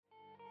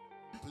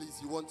Please,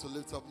 you want to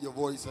lift up your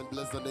voice and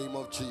bless the name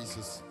of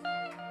Jesus.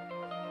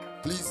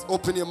 Please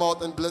open your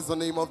mouth and bless the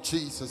name of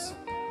Jesus.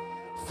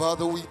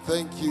 Father, we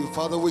thank you.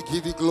 Father, we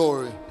give you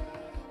glory.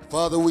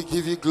 Father, we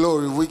give you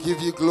glory. We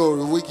give you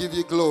glory. We give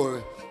you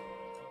glory.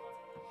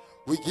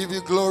 We give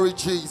you glory,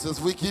 Jesus.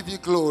 We give you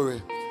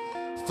glory.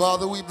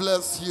 Father, we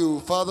bless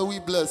you. Father, we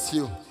bless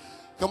you.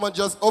 Come on,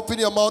 just open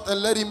your mouth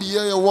and let him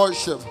hear your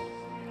worship.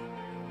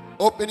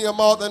 Open your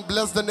mouth and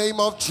bless the name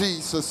of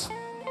Jesus.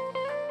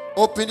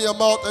 Open your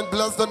mouth and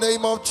bless the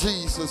name of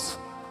Jesus.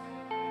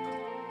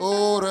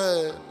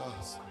 Ore.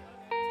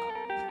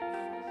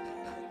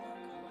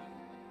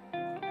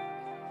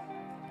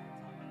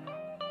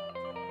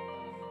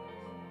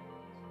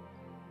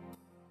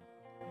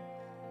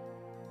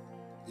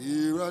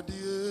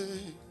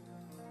 Irradie,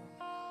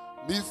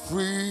 be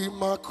free,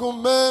 my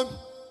command,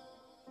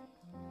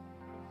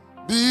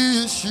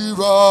 be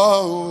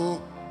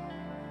shirao,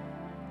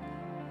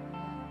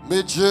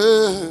 me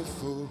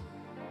jefo,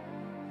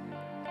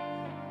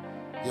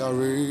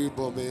 yare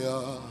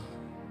bomea,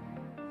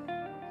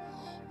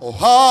 oh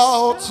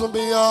how to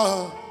me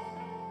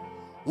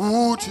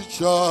would you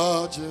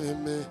charge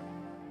me,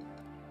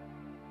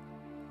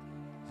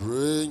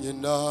 bring it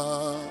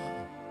now.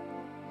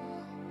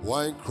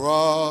 Wine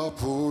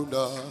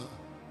crapuna,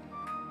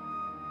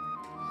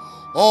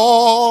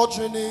 all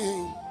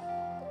dreaming,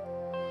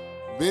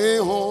 me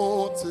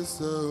home to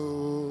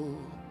sell.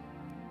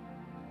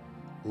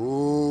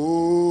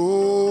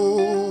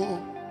 Oh,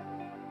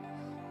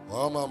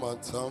 Mama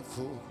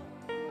Mantamfo,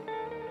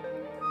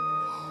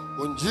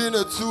 when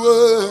Gina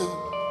to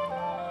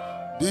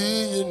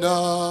Dina,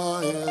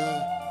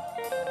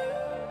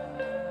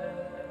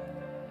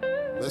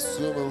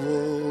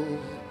 Messumo.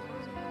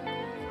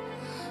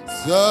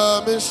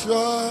 Can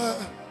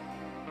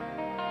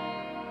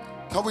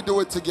we do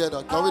it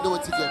together? Can we do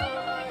it together?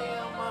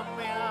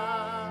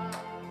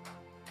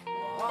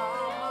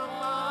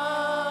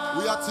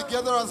 We are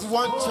together as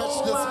one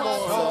church this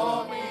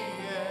morning.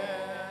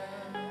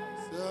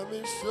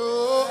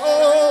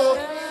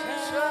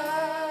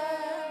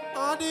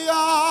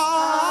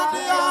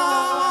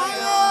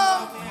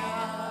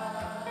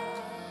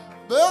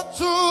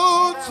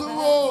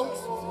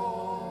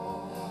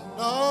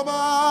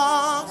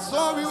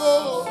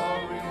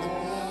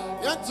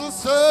 To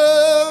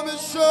say me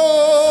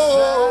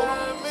show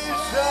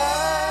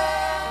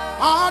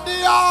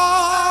Adia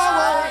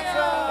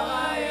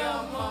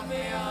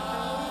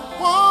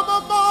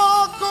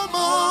Mama come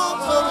on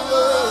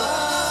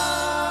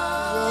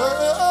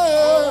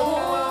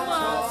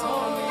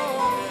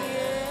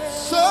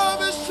say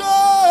me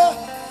show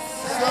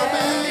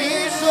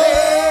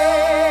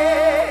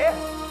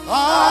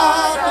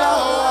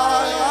Adia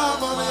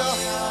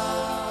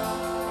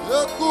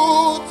you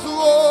good to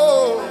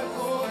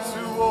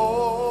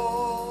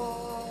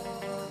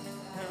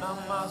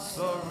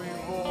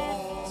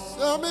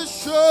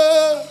Samishe,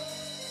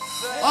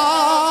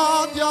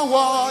 Adia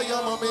waya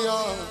mamia,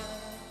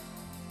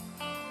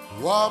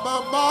 wa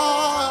mama,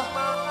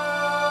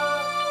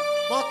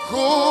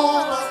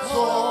 makuma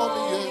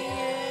tomi,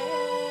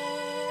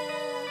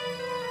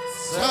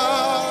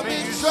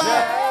 Samishe,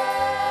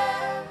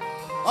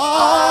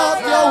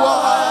 Adia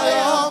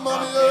waya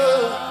mamia,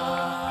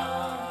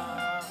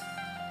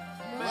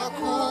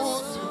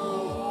 makutu.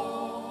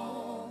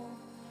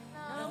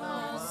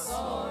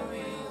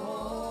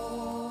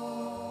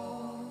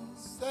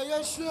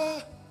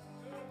 Sure.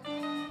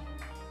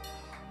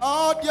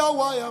 Adia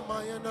waya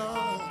mayena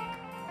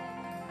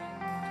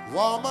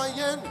wa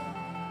mayen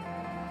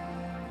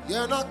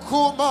yena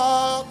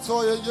kuma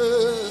toye ye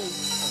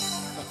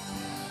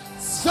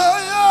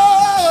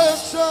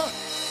sayesha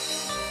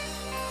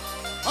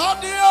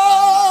adia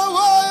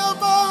waya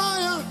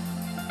maya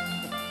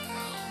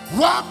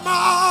wa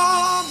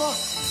mama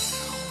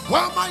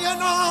wa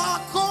mayena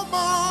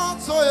kuma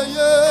toye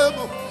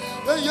yemu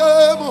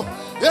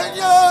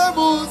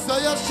Enyemu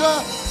sayasha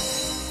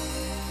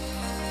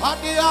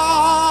Adia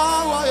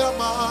waya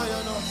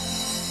mayana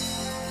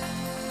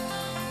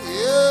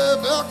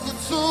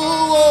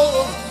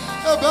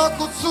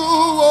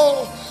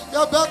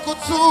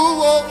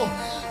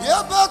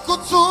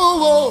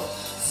Yebekutuo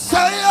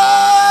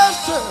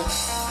sayasha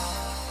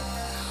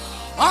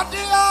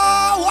Adia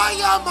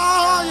waya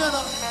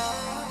mayana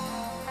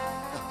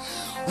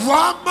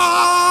Wa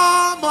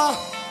mama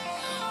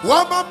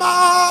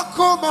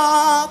kuma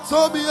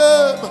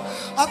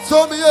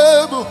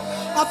atomiemu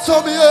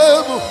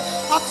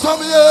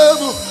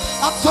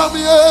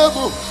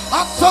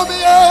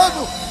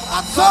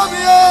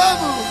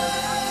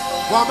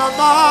wa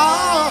mama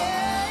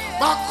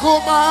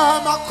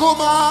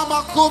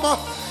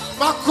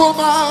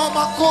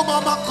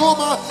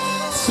makuma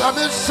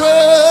samishe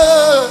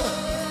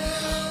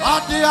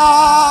adia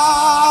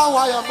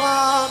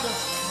wayamana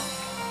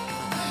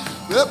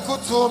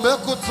mekutu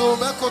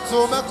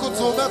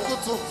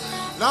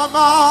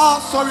nama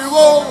sorry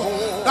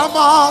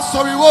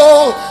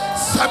wo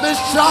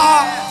samisha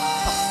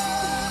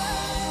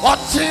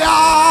otia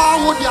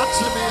wudi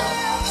atimia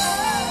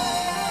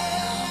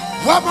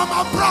wa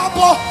mama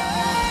brabo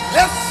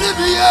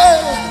SCBA,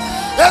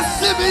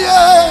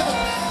 SCBA,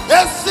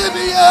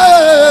 SCBA,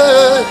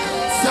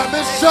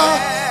 Samisha,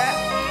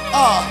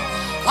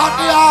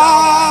 Adia,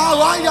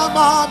 Waya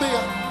Mami,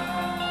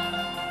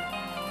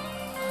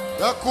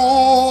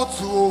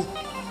 Yakutu,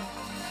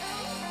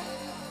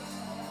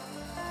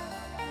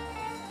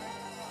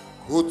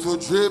 Kutu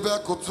Dribe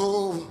Kutu,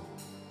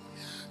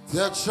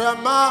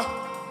 Tekshema,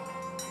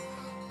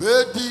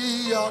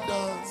 Bedia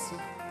dance,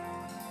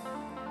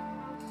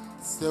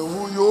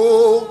 Sewuyo.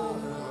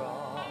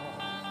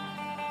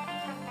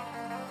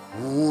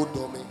 Wood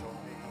on me.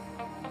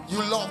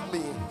 You love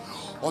me.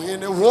 Or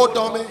in a wood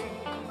on me.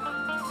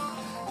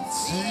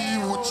 See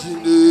what you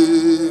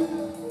name.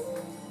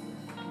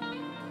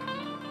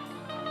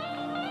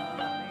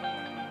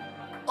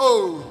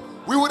 Oh,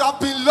 we would have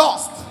been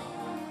lost.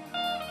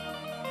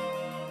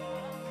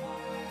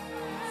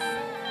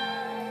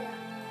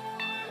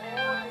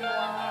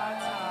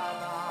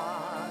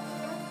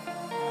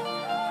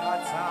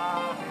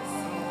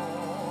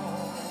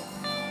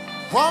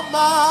 One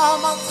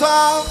mama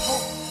time.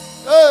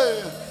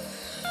 Hey,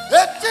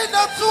 it's in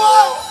the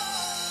 12.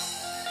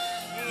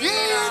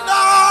 In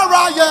our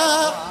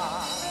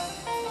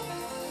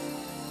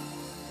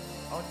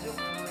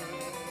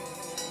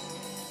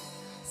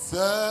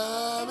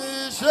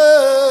Samishe,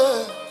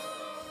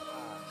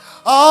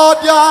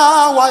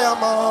 Adia, Waya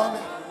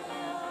Mami,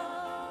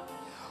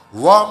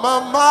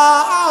 Wamama,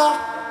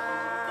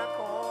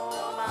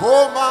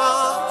 Koma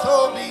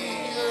Tomi,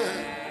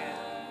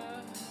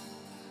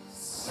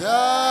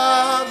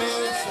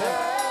 Samishe.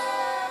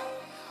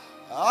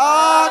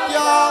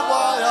 Adia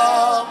Waya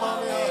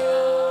Mami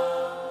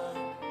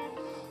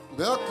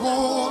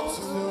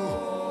Bekutu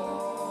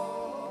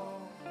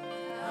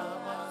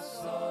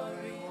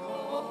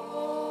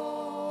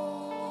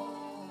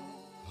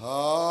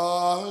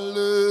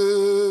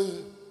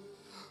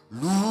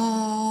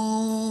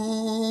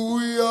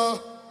Hallelujah.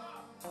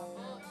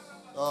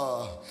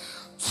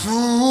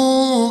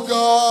 To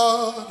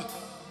God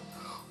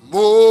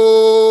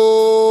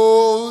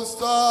Most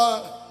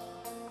High.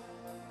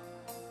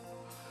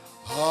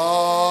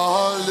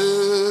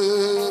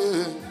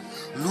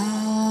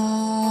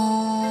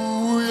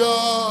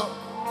 Hallelujah.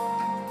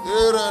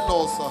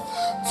 Erenosa.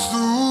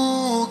 To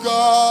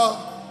God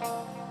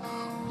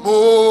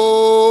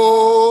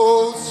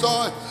Most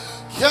High.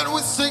 Can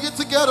we sing it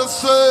together?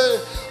 Say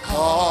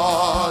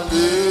Hallelujah.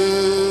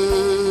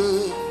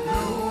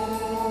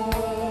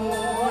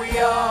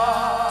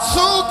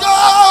 To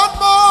God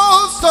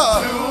Most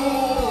High.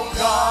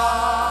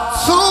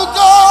 To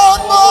God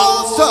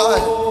Most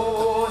High.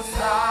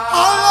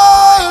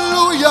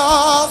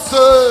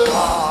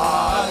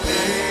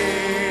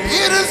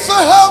 It is a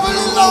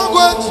heavenly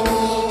language.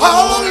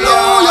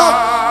 Hallelujah.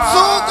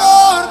 To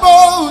God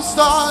Most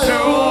High. To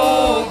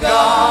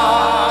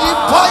God.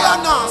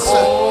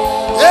 Ipayanase.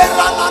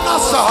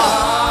 Erananasa.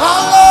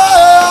 Hallelujah.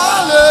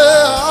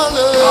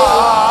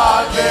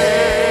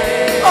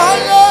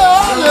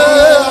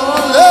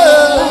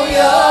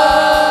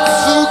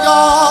 To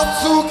God.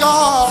 To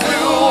God.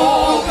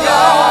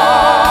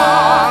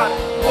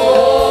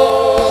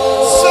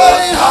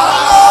 Say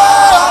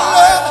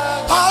hallelujah.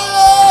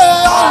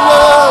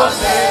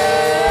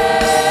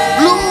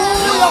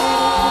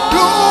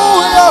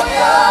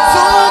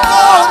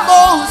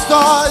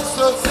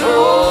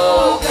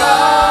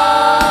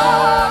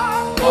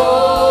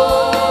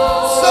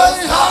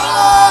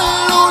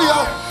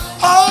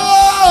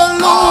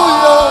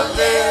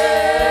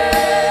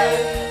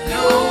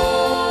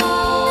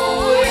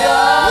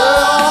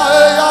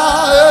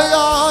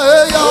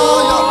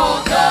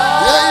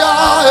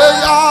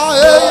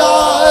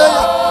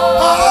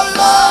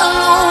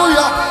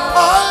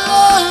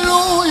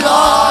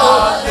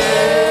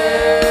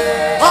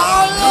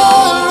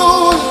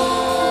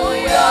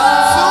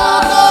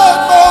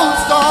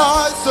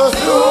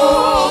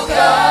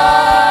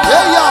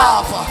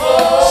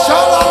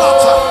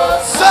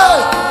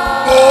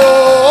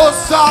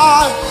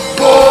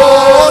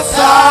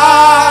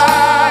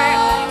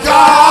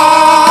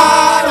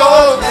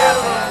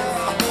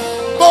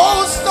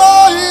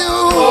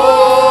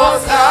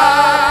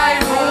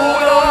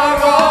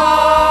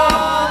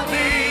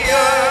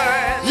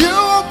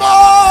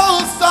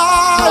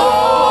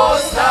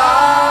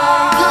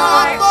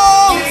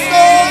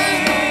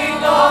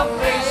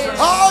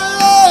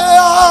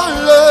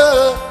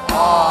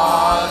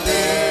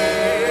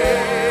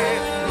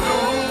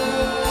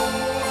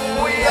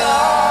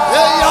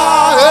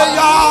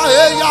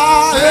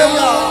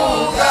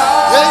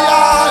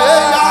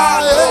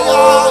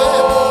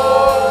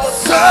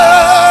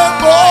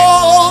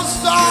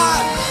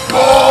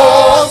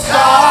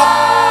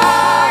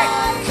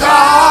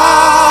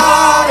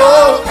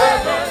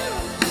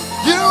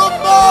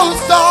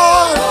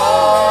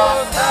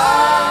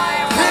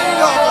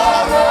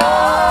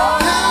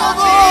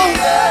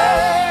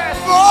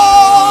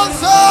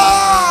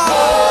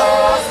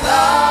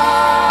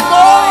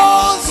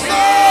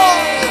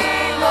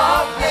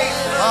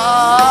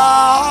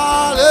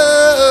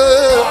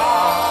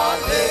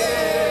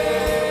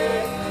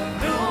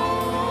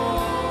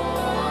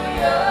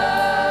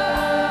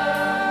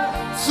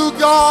 To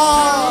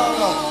God.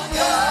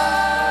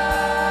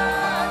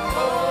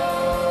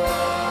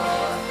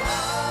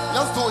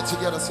 Let's do it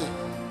together. Say,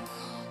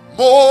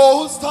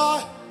 Most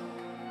High,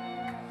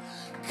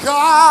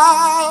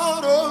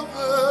 God of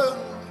heaven,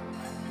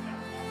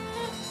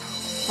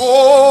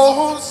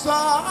 Most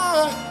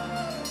High,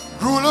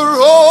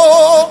 ruler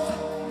of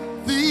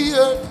the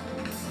earth,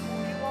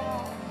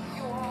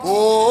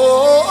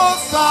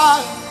 Most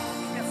High,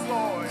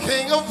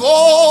 King of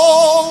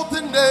all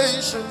the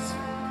nations.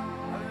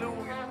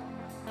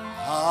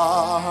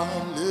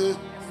 Hallelujah.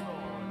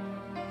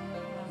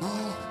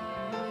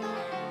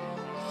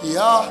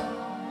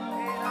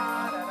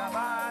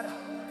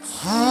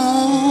 To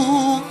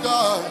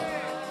God.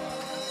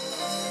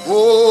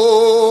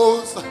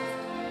 Most.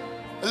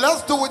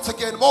 Let's do it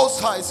again. Most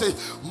High. Say,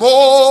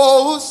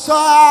 Most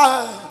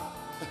High,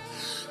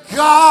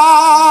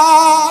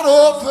 God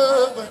of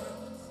heaven,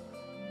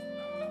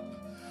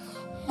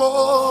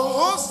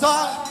 Most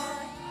High,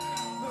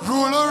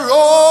 ruler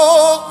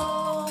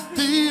of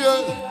the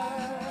earth.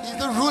 He's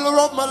the ruler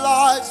of my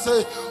life.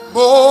 Say,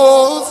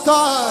 Most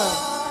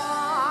High,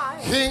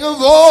 King of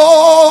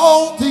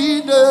all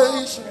the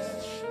nations.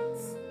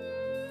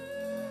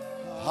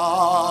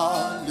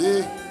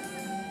 Hallelujah.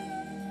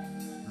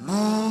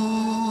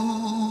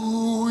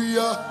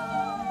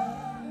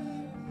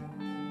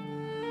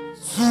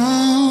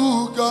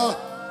 To God.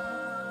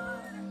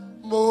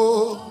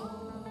 Most.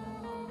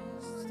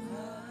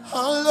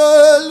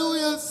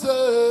 Hallelujah.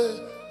 Say,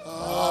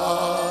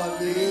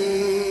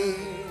 hallelujah.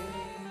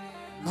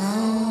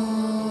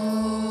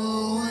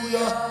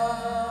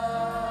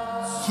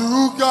 To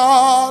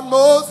God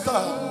Most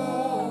High.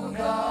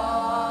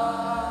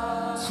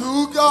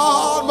 To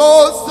God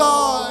Most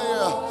High.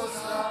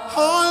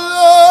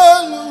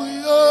 Hallelujah.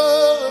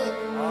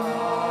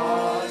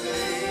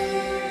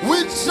 We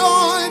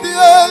join the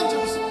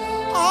angels.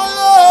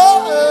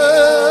 Hallelujah.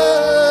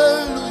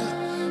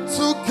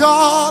 To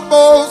God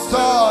Most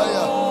High.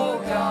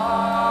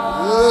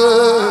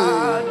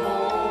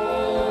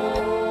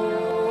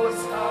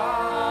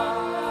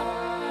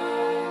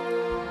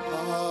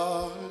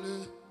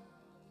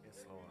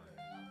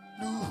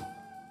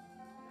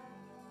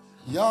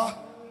 Yeah.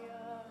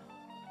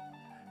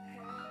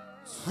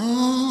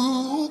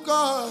 To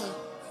God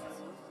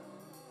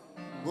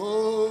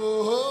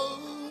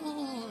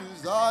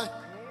Most High.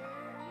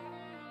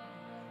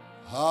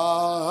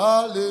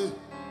 Hallelujah.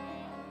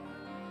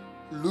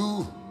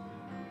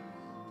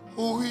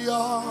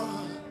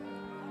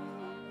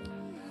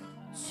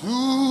 To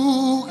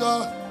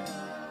God.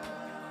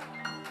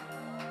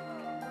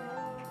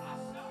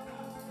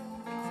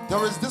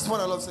 There is this one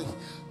I love saying.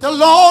 The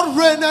Lord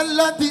reigneth,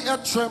 let the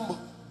earth tremble.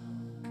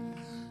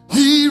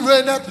 He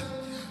reigneth,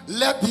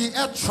 let the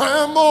earth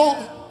tremble.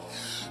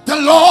 The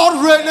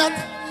Lord reigneth,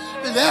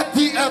 let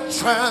the earth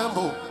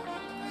tremble.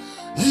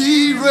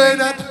 He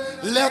reigneth,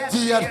 let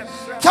the earth.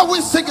 Can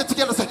we sing it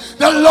together? Say,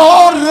 the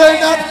Lord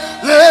reigneth,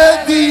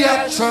 let the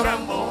earth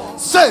tremble.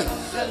 Say,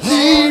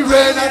 He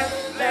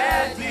reigneth,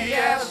 let the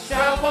earth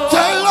tremble.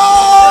 The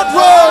Lord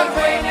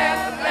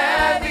reigneth,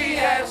 let the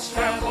earth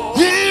tremble.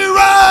 He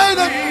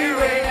reigneth,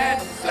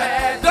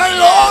 the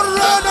Lord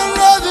reigneth,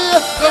 let the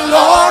earth. The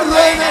Lord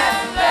reigneth.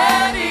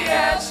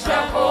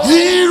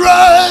 He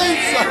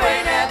reigns.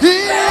 He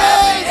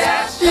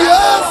reigns.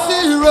 Yes,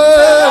 He reigns. The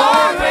Lord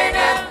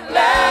reigneth,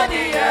 let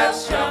the earth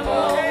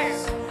tremble. Yeah.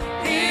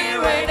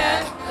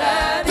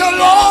 The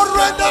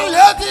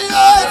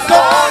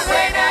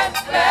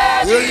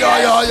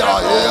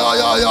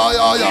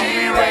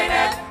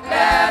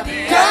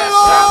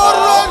Lord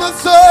reigneth,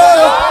 say.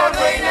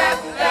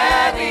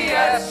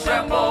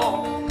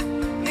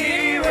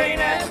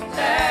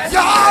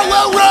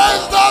 Yahweh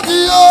reigns, let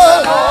the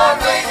earth.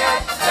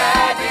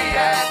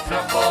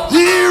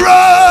 He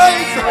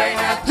reigns.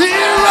 He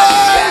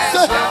reigns.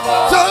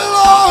 The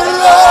Lord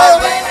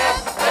reigns.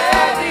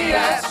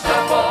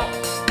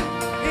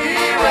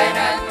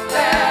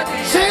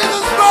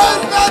 Jesus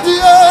reigns, let the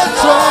earth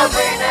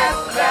tremble.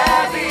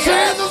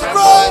 Jesus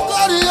reigns,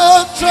 let the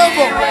earth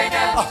tremble.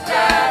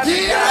 He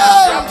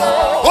reigns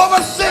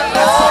over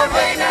sickness,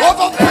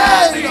 over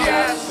pain,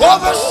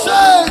 over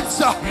shame.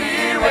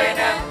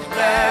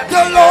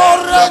 The Lord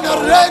reigneth.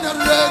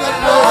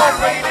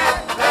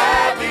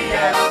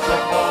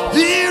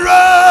 He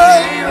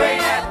reigns.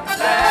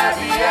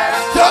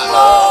 The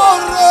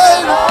Lord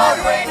reigns.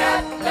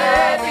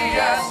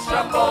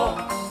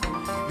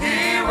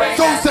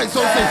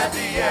 So say.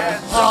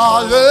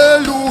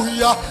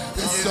 Hallelujah.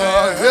 It's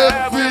a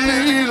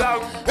heavenly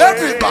love.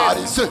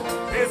 Everybody say.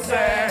 It's a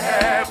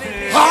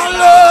heavenly.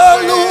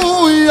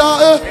 Hallelujah.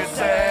 It's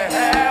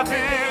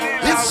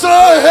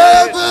a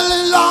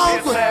heavenly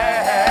language.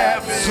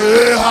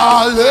 Say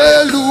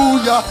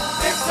hallelujah.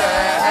 It's a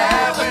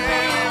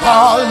heavenly.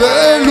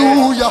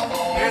 Hallelujah.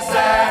 It's a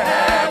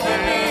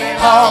heavenly.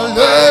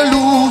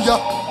 Hallelujah.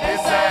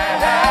 It's a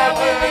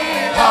heavenly.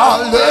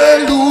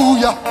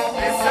 Hallelujah.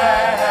 It's a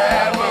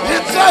heavenly.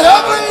 It's a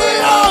heavenly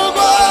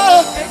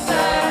language.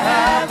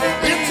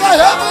 It's a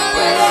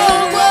heavenly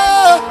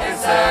language.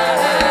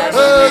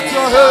 It's a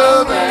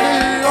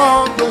heavenly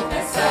language.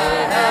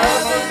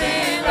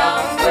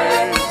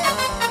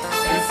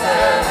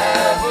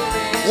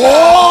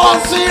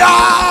 Ocean.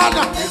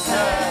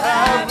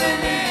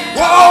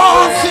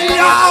 Ocean.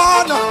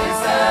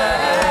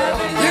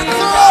 It's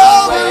a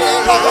heavenly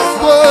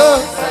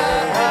language.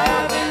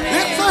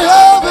 It's a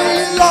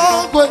heavenly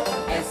language.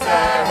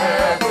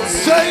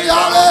 Say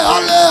alle,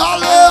 alle,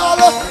 alle,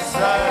 alle.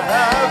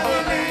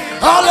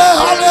 Alle,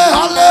 alle,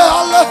 alle,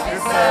 alle.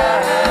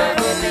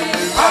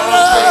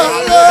 Alle,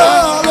 alle,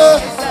 alle.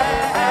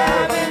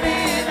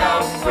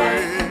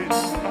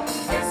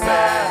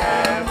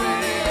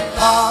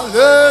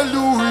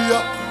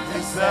 Hallelujah.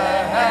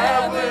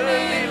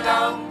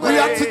 We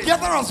are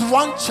together as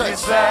one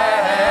church. I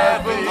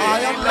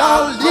am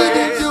now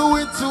leading you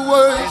into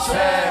worship.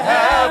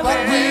 But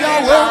we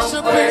are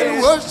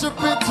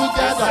worshiping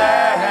together.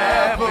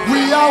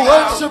 We are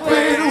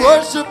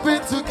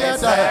worshiping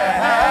together.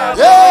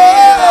 Yeah.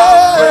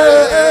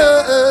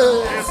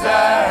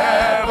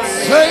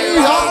 Say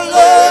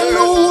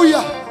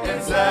hallelujah.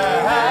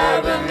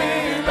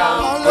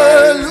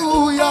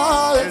 Hallelujah.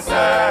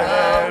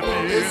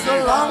 It's the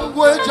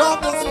language of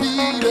the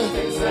spirit.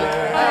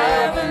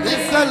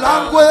 It's the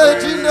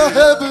language in the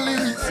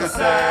heavenlies.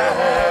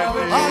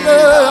 Halle,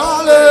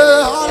 halle,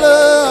 halle,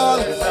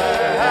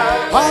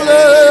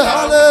 halle, halle,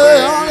 halle,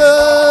 halle,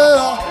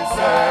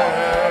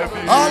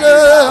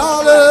 halle,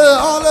 halle,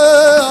 halle,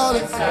 halle,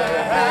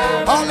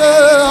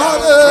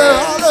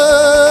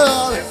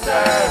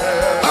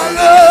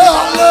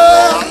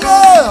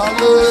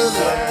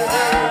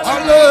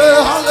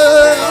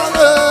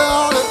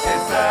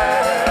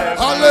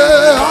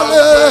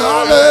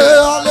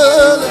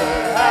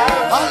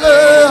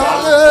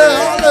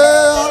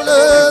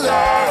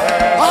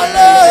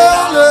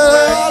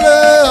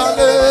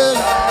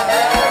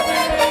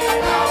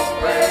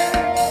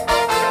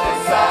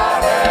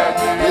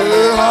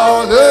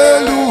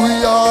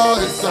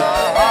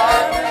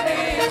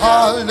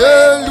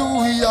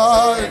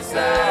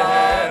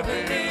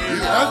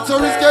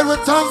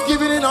 with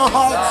thanksgiving in our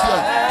hearts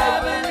here.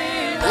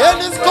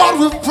 And it's God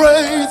with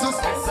praises.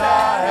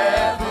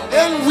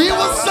 And we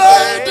will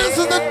say this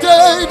is the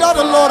day that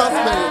the Lord has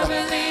made.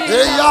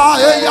 Hey ya,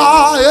 hey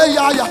ya, hey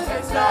ya, ya.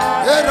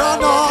 Hey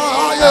rana,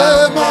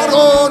 hey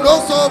maro,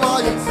 no so my.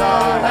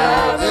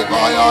 Hey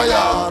ya,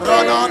 ya,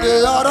 rana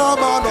de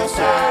arama no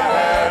so.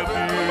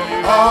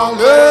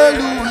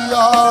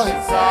 Hallelujah.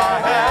 It's a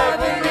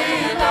heavenly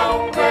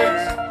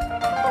language.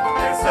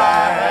 It's a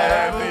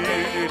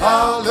heavenly language.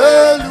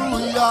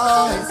 Hallelujah.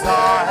 It's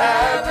our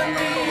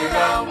heavenly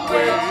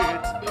language.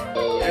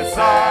 It's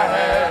our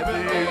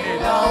heavenly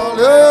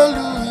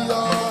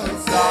hallelujah.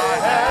 It's our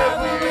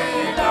heavenly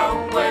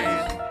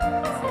language.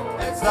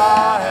 It's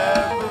our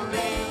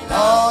heavenly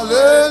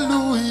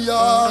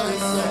hallelujah.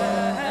 It's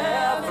our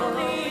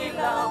heavenly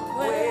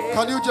language.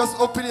 Can you just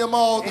open your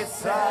mouth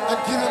and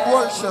give him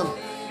worship?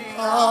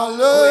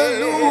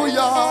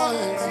 Hallelujah.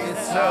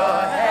 It's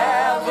our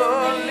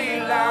heavenly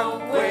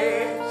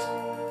language.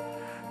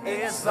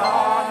 It's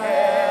our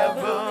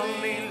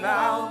heavenly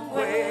language.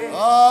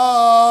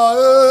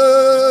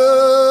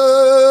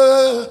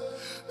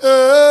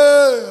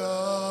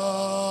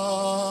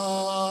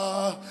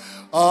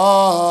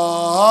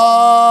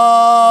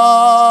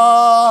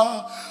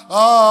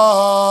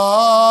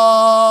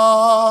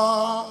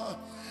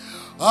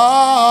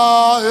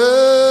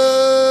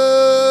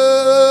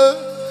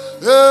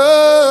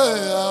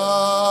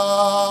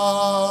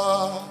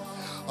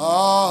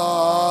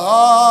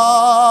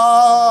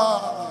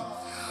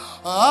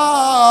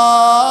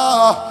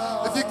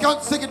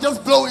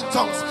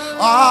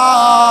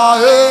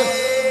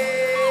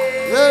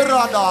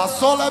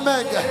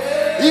 Solemenge,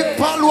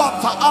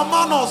 Ipaluata,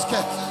 Amanoske,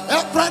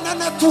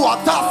 Efrenene tua,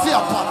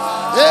 Tasiapa,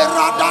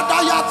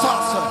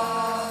 Eradadayatas.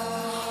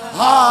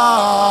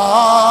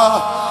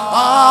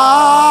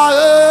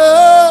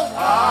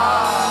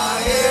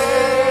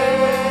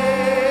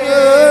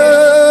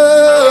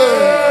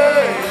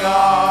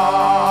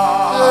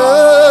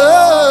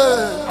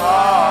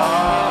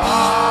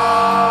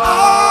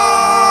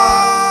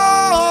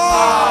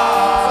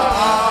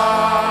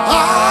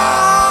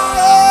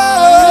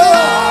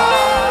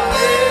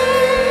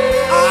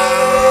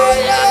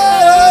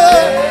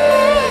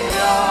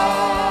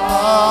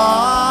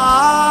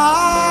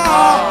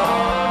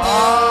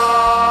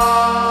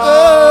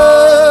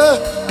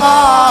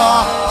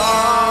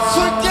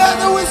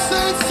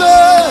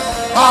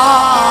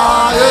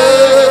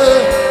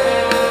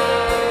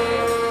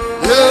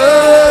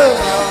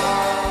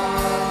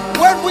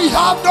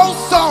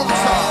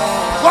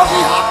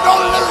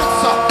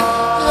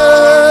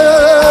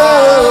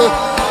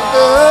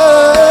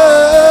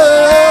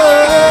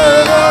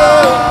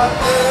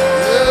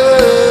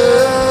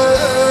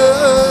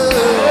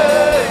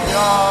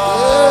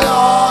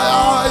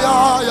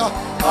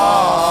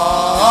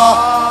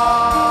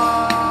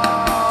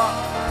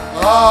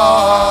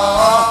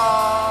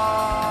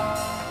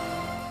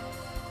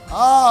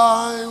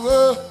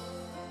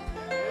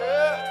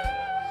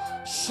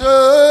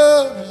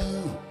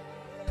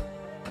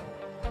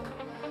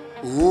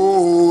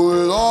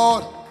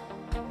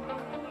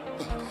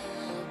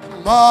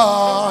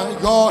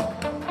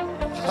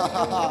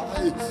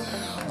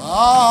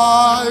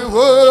 I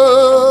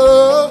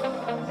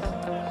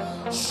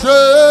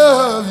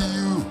worship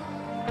you.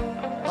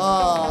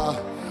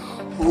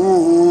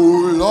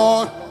 Oh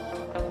Lord,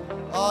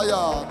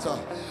 Ayata,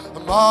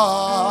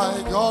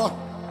 my God,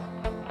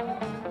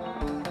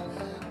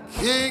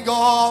 King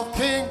of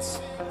kings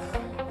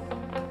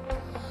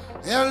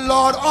and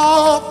Lord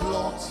of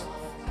lords.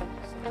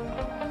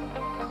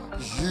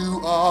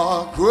 You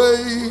are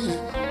great,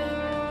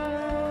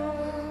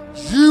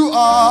 you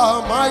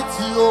are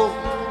mighty, oh,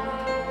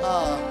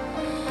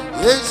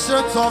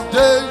 ancient of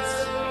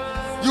days,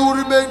 you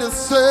remain the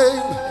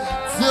same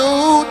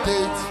till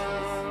date.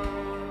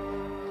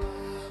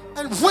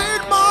 And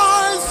with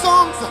my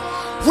songs,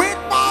 with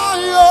my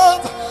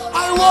earth,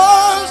 I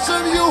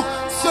worship you.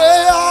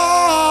 Say,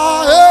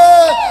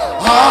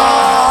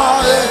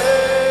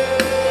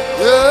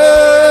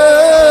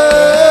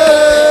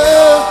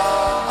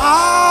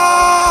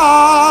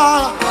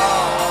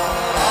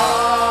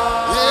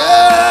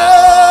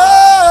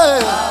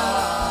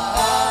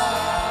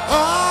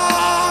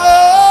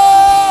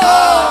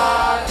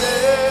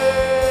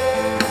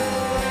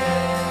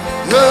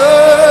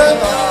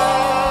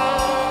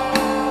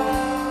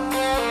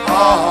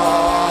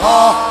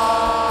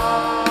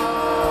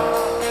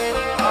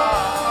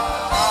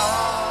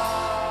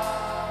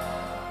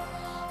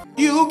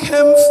 You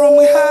came from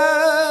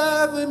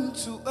heaven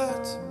to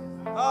earth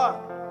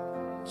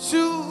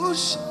to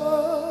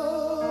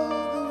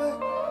show the way,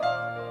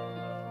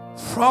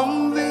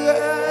 from the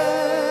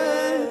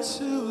end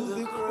to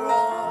the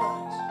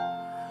cross.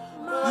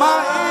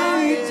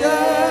 My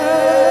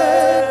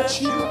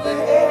debt you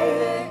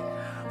paid,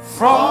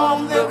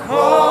 from the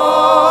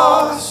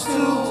cross to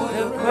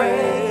the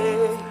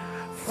grave,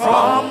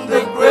 from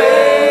the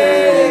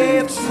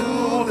grave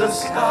to the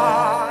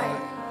sky.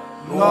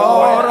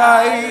 Lord,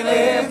 I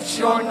lift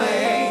your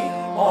name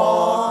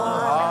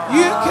on high.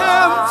 You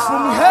came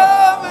from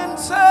heaven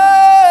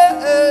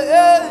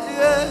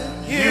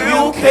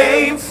You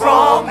came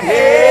from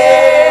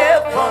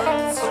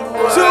heaven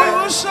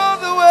to show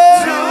the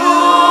way, to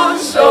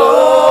show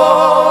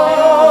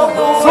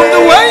the way. From the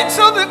way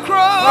to the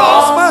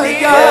cross, From my the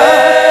God.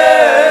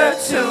 earth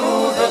to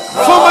the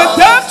cross. From a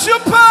debt you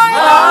paid,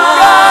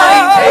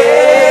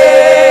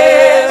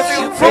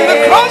 from the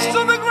cross to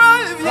the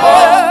grave,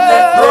 From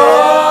the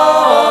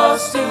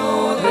cross to the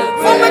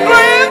from the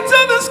grave to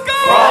the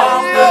sky,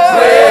 From the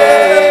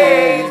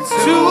grave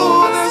to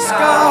the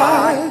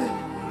sky.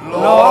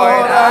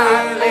 Lord, I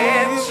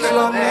lift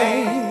your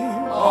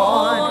name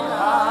on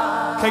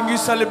high. Can you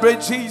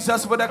celebrate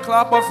Jesus with a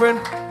clap offering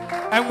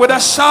and with a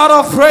shout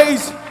of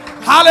praise?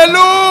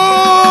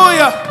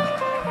 Hallelujah!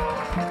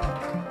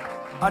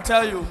 I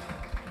tell you,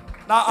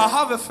 now I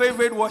have a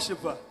favorite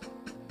worshiper,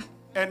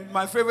 and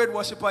my favorite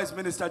worshiper is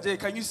Minister J.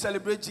 Can you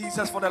celebrate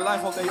Jesus for the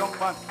life of the young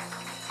man?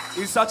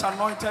 He's such an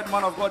anointed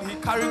man of God. He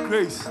carried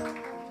grace.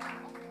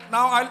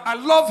 Now I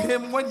love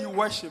him when you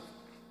worship.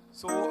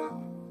 So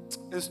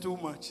it's too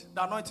much.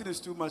 The anointing is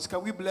too much.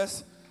 Can we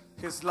bless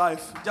his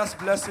life? Just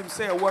bless him.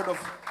 Say a word of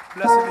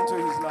blessing into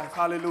his life.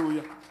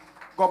 Hallelujah.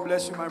 God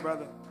bless you, my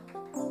brother.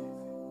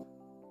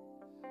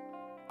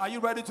 Are you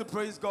ready to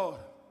praise God?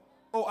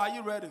 Oh, are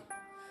you ready?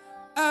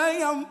 I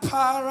am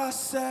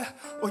parase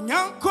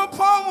onyanko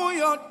pomu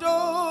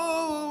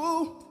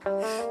yodo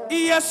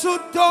Yesu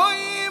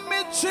doi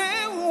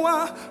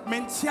michewa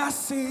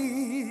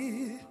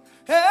mentiasi.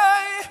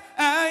 Hey,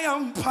 I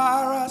am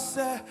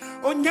parase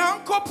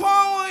onyanko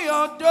pomu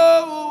yodo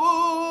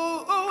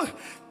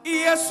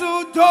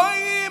Yesu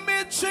doi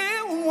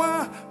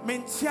michewa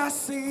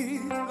mentiasi.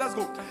 Let's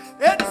go.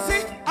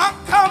 Etsi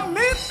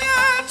akamine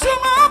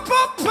chuma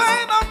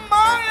popena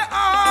maya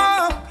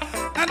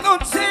and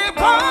don't say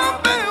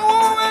Bambi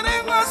when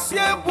it was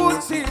your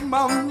booty,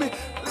 mommy.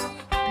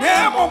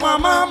 Nemo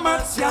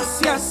mama, yes,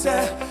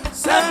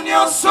 send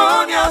your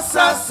son, yes,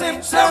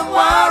 assassin,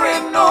 worry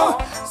no.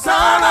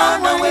 Sana,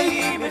 when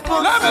we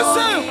let me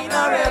see.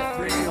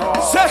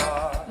 Say,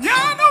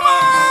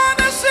 Yanuan,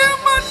 the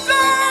same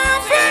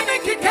time,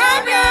 Finnicky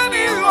Cabin,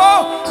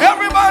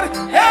 everybody,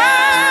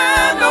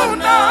 hello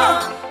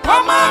now,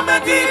 Mama,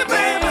 Medi,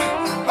 baby,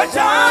 but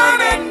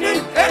John and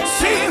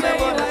see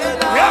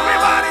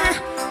everybody.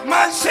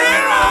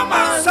 Mashira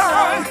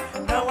Masai.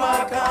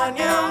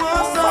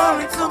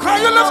 Can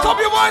you lift up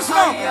your voice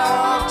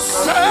now?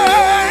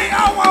 Say, I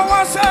want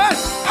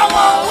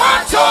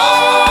to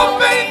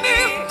be.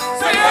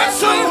 Say, yes,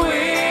 say,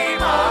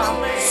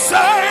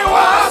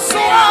 what's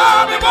so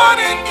I'm born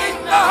in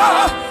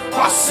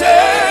what's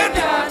said?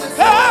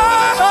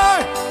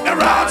 Hey,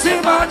 Erati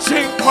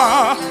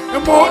Machinkwa, the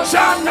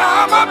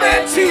Mochana, my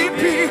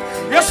baby.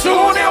 Yes,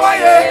 soon,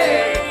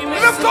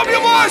 lift up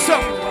your voice.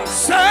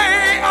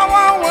 Say, I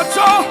want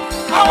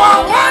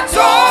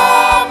to,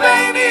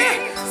 baby.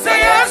 Say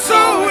yes,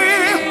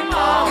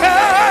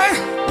 hey,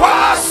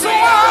 what's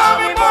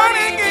I'm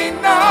burning in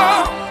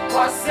now?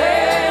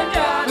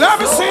 Let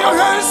me see your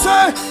hands.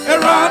 Say,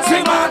 Erati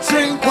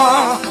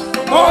Machinkwa,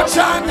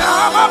 Mochana,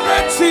 my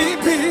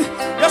baby.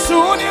 Yes,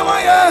 soon,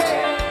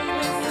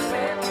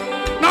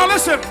 now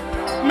listen,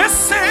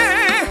 Missy.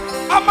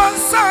 I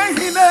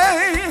Amansahine,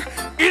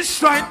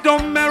 Israel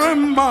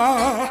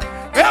Domerima.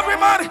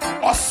 Everybody,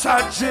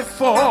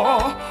 Osajifo,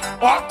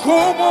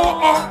 Okumo,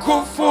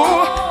 Okufo.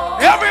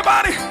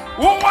 Everybody,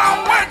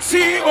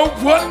 Wawati,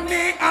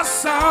 Owani,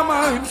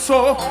 Asama,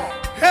 so.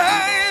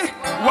 Hey,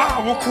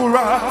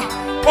 Wawukura,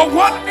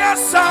 Owani,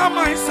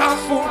 Asama,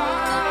 Isafu.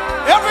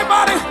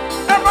 Everybody,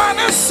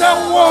 everybody,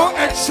 Sawo,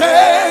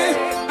 Eche,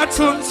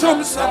 Atuntum,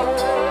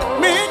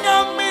 Minya,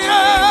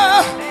 Mia,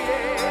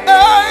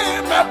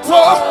 hey,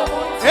 Mepo.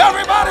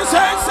 Everybody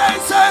say,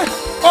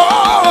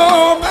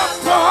 oh,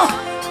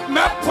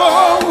 Mepo,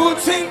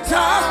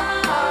 Utinta.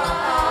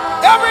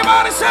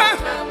 Everybody say,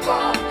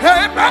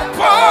 hey,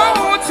 Mepo,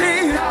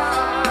 Utinta.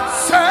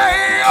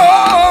 Say,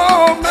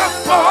 oh,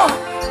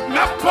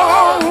 Mepo,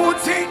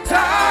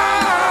 Utinta.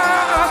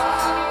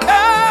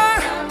 Hey,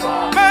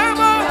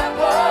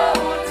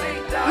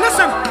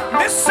 listen,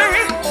 me say,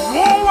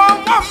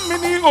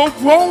 mini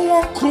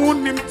oh,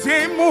 kunim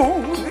demo.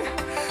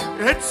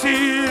 Eti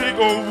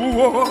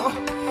oh,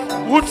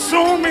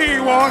 Utsumi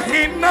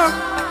wahina.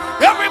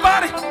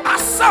 Everybody,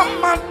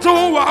 asama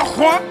do a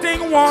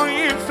haunting one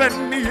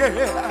infamy.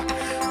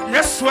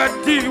 Yes, what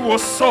he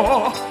was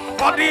so,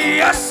 or the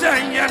yes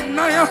and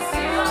naya.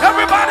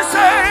 Everybody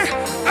say,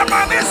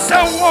 everybody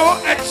say, oh,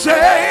 a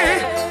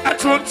jay, a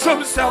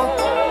true self.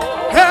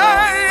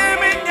 Hey,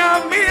 me,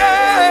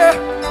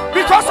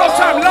 because of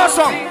time, last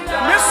song,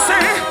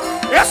 Missy,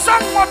 yes,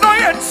 I'm what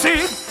I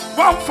see.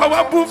 One for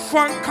a booth,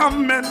 one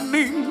coming.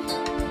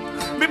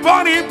 Me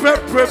body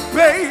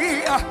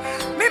prepare.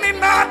 Nini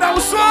nada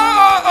so.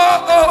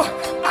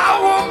 I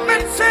will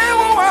meet you.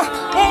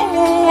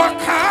 Oh,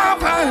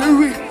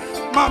 Calvary.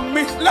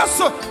 Mommy, let's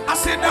so. I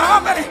said,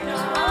 Amen.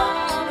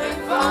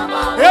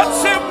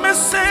 It's him, me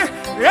say.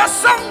 Yes,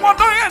 someone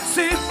don't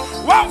see.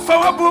 One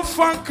for a booth,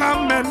 one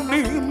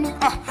coming.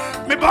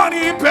 Me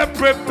body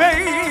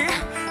prepare.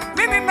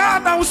 Nini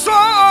nada so.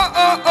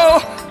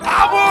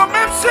 I will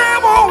meet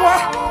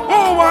you.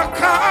 Oh,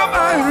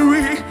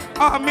 Calvary.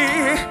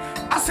 Amen.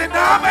 I said,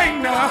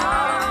 Amen.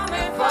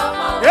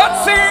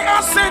 Let's see, I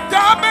said,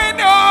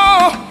 Amen.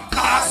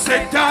 I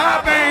said,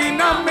 Amen.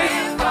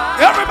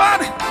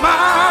 Everybody,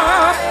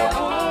 my.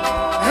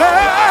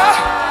 Yeah.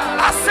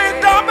 I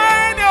said,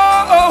 Amen.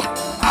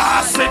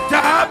 I said,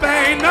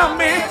 Amen.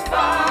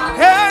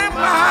 Hey,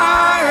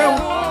 my.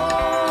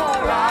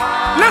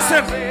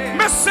 Listen,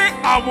 Missy,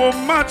 I will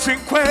march in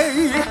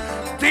quay.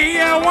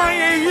 The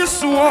way you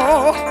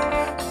swore.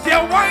 The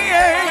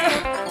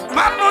way.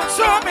 Mano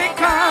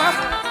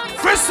Chomika.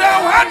 First, I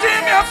want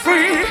him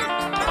free.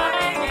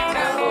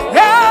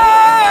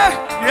 Yeah,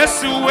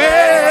 yes, you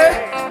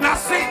will.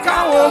 Nothing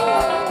I will.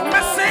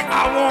 Missing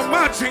our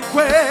marching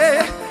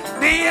way.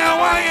 The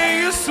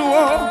way you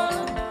saw.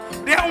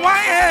 The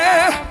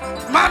way,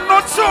 man,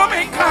 not so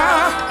make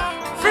her.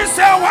 First,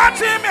 I want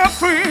him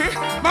free.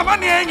 Mama,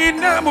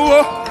 in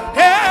Namo.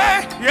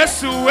 Hey,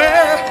 yes, you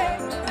will.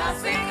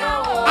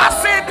 I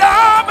said,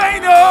 I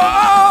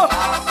know.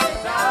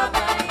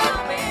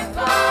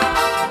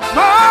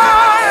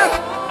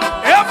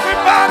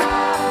 Everybody,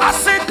 I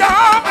sit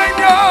down and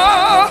you.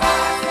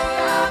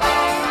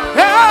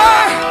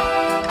 Hey,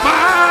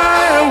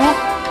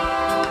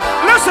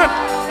 listen,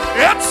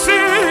 it's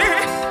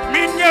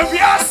me,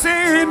 never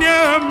seen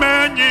your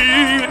man.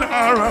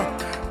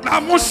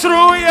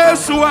 Namusru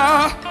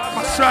Yesua,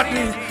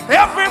 Masradi.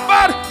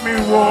 Everybody, me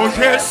wo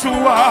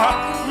Yesua,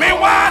 me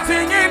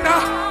wanting in a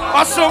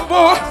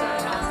Osobo,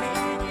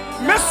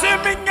 Missy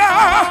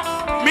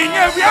me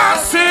never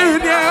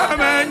seen your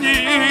man.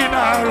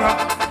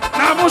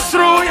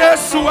 Namusru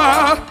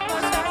Yesua.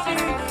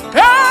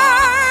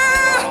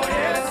 Hey,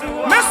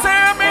 me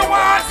say me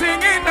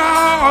wanting in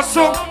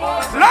also.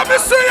 Let me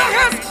see your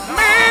hands.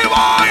 Me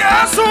wa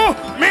Yesu,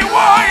 me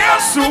wa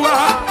Yesua,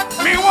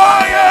 me wa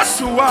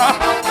Yesua,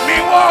 me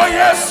wa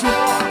Yesu,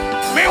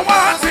 me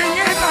wanting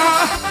in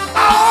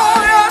oh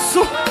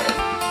Yesu,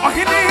 oh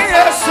he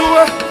Yesu.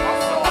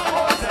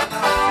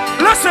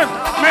 Listen,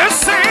 me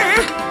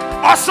say.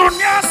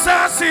 Asunya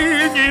sasi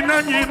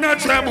nina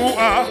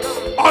tremua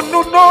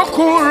onu no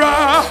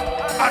kura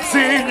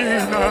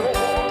atinina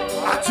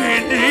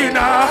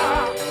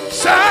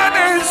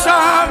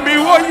shanensa mi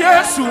wo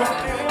Yesu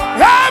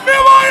mi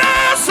wo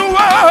Yesu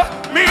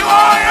mi wo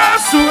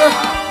Yesu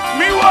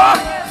mi wo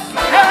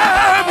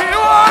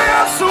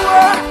Yesu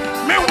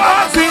mi wo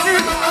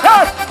atinina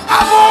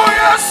amo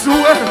Yesu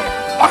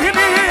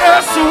ohini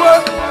Yesu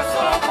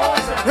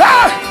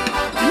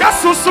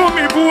Yesu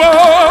sumi buo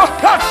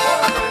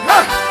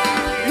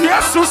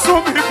Yesu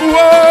sumi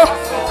buo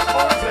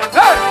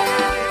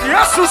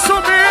Yesu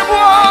sumi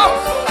buo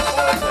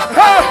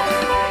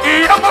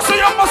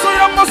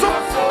Yamaso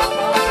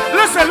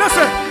Listen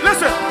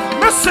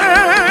Missy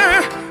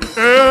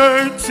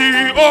Enti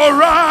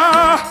ora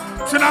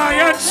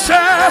Tonight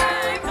share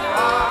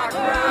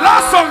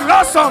Last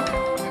song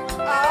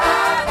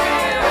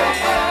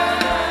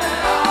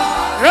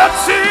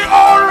Enti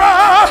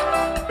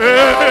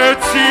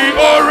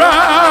ora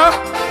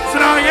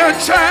Tonight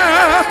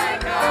share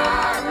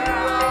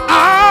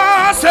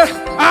I say,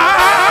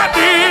 I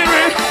did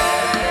it.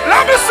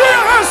 Let me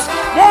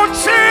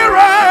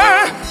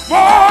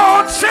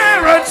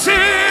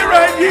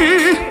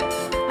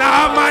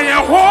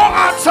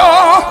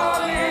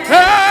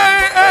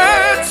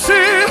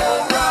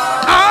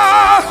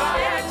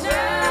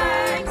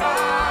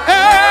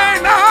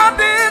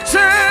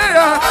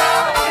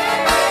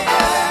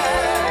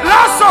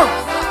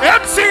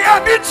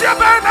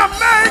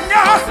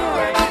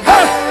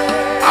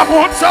I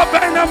want to be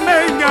a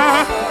man.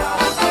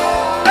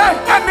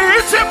 I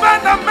need to be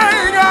a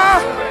man.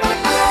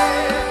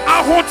 I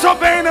want to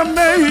be a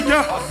man.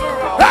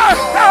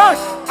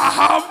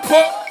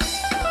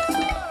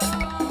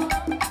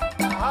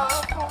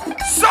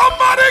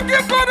 Somebody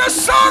give God a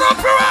shout of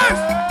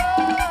praise.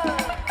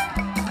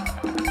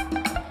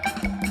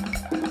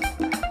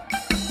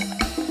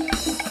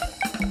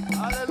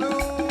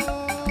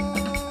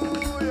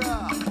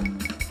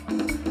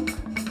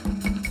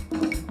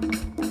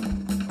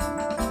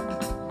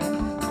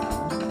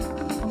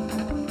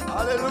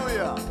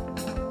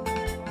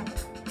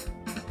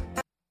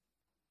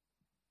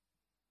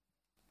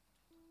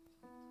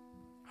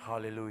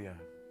 Hallelujah.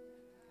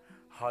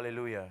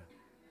 Hallelujah.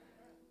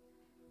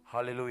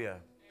 Hallelujah.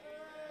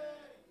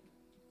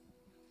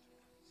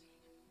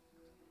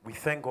 We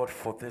thank God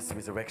for this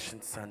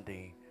Resurrection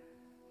Sunday,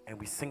 and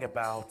we sing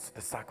about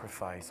the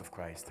sacrifice of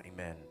Christ.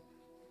 Amen.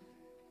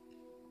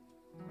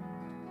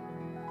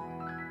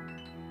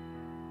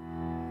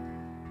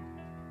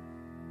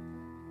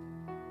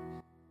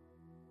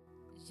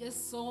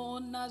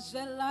 Jesona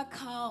jela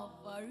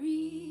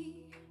Calvary,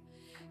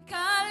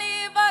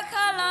 Kaliba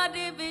kala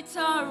de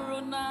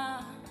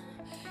bitaruna,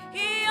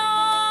 Iyo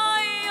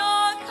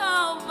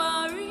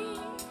Calvary,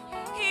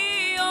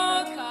 Iyo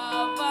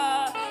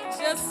Calvary,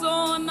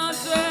 Jesona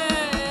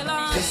jela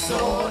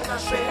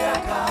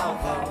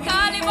Calvary,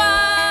 Kaliba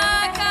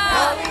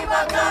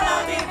kala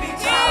de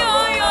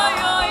bitaruna,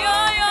 Iyo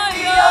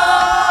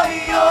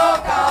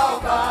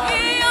Calvary,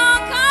 Iyo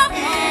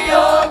Calvary,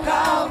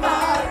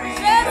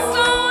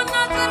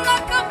 Jesona jela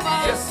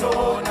Calvary,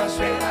 Jesona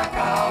jela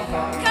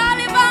Calvary.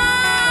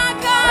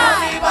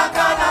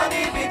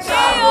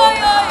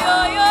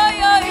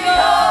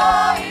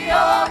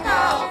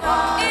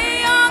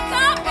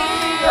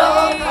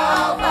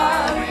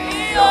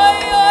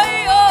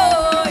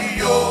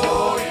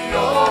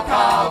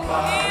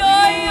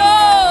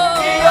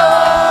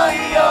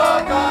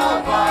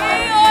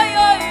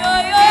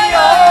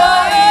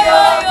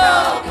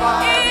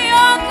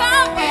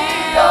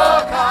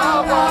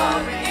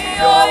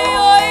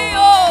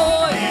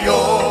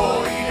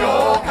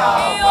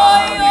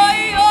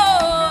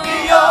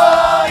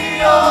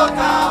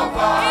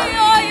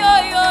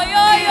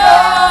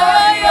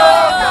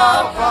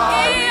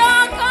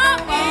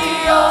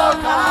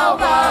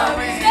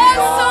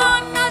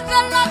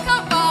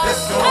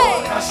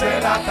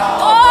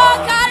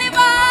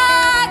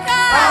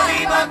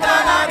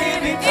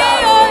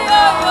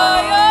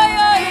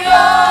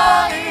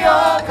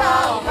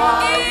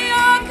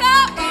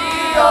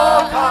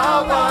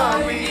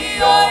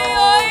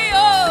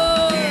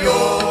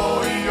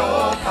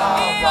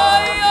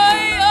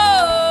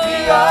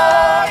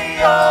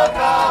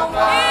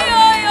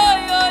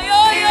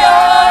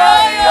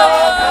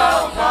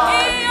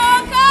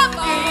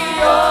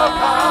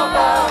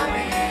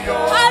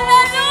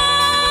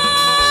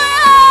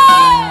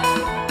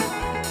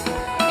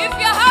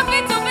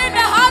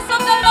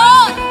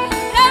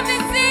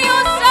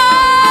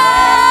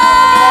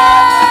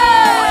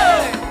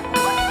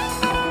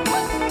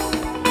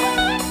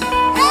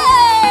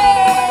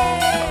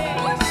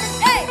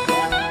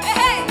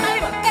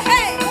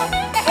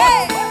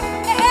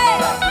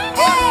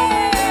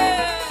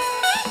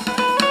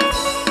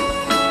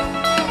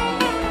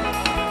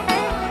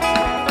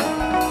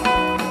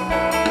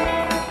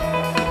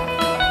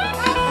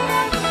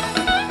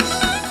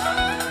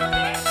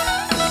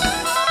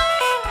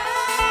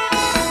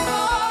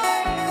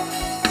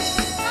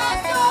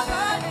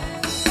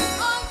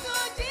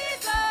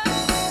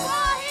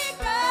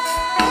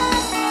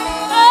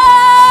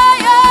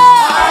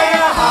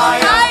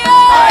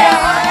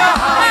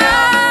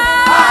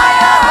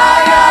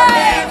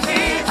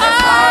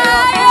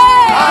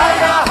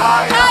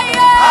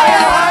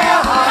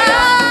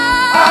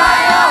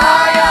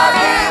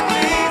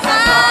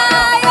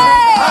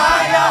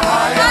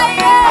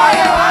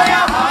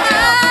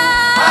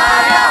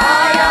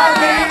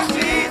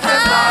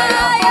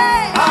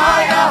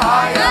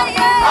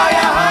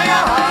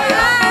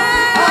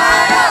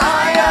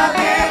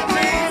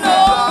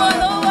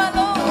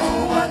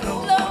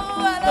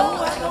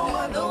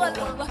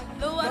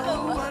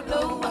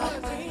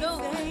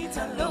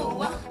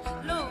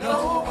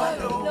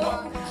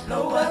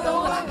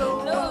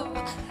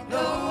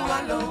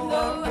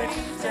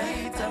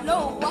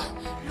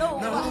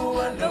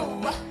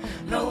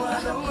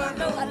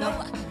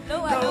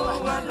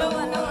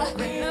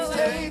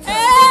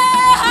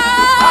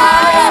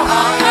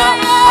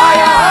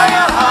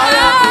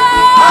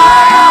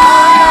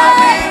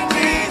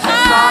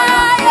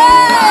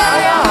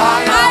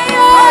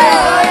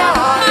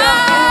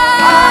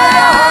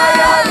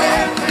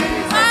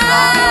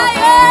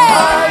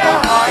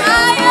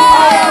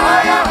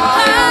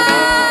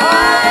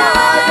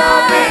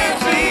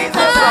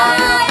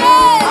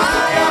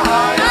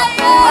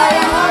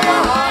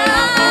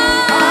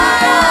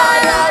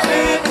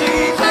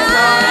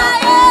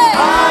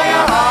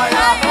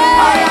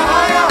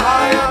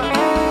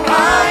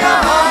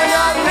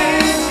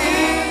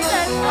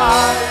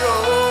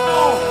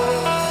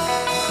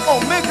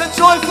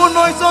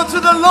 unto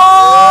the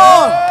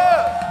Lord.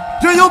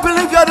 Do you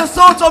believe you are the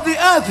salt of the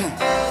earth?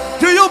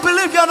 Do you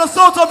believe you are the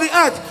salt of the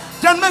earth?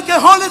 Then make a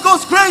Holy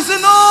Ghost crazy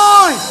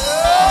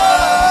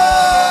noise.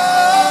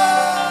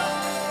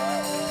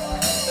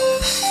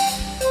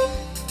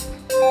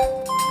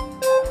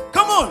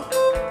 Come on.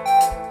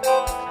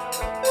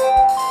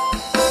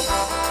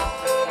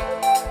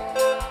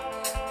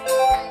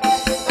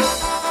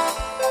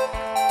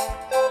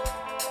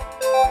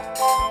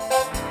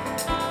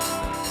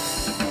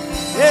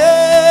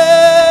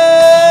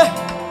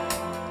 Yeah.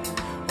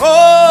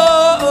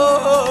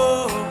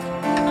 Oh.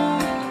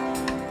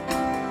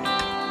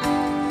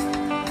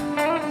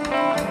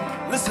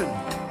 Listen.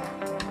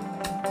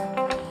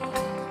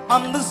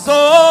 I'm the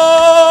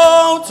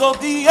salt of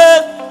the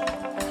earth.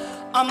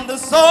 I'm the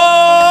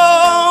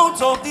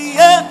salt of the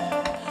earth.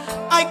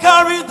 I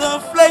carry the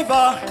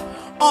flavor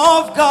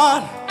of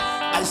God.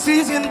 I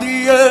season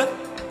the earth.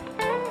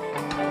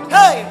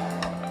 Hey,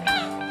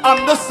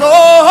 I'm the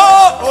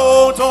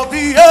salt of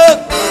the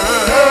earth.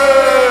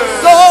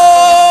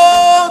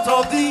 Salt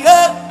of the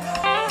earth.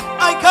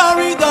 I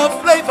carry the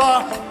flavor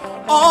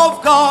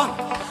of God.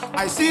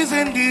 I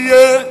season the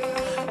earth.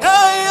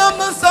 Hey, I'm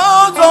the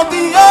salt of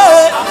the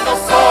earth. I'm the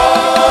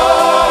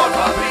salt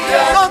of the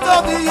earth. Salt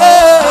of the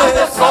earth. I'm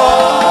the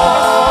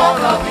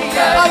salt of the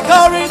earth. I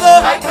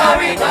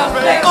carry the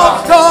flavor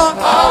of God.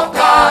 of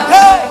God.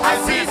 Hey, I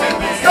season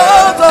the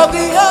salt of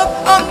the earth.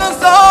 I'm the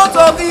salt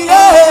of the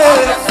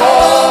earth.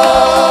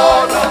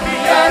 salt of the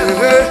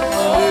earth.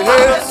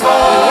 I'm the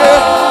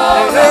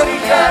salt of the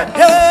earth.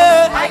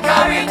 Yeah, I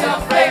carry the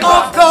flavor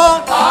of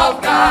God. of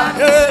God.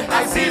 Yeah,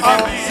 I season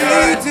the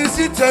earth.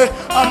 city.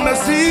 I'm a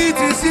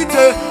city.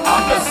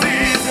 I'm the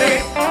city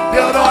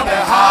built on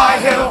a high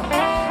hill,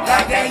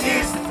 like the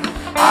east.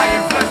 I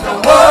influence the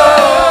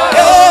world.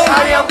 Yeah.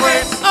 I am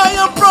rich. I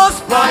am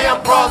prosperous. I am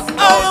prosperous.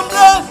 I am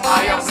blessed. I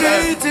am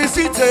blessed.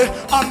 City.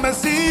 I'm a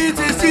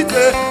city.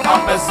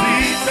 I'm the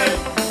city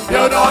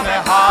built on a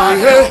high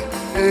hill,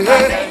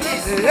 like the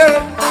east.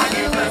 I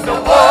influence the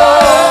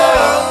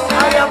world.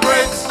 I am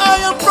rich. I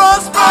am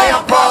prosperous. I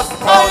am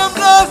prosperous. I am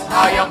blessed.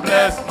 I am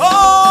blessed.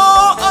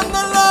 Oh, I'm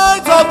the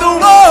light of the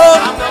world.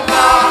 I'm the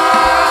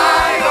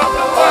light of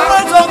the world.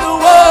 Light of the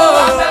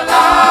world. The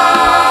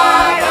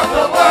light of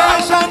the world. I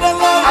shine the I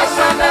light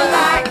shine the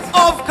light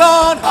of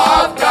God.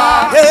 of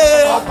God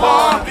Yeah.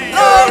 upon the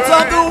Light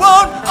of earth. the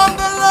world. I'm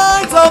the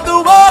light of the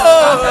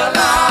world. The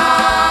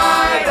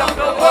light of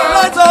the world.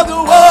 Light of the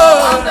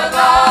world. The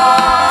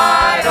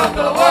light of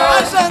the I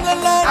world. shine the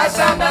I light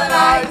shine the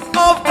light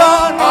of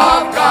God.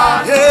 of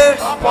God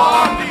Yeah.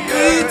 upon the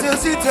earth.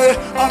 City.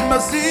 I'm a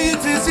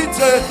city.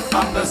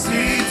 I'm the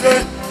city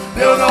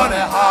built on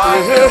a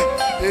high hill.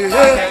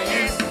 Like the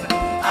east,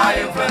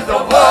 I influence the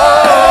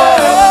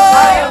world.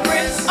 I am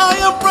rich. I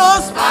am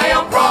prosperous. I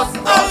am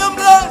prosperous. I am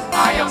blessed.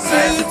 I am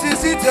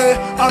blessed. City.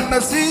 I'm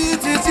a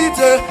city.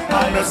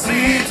 I'm the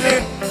city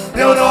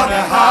built on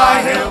a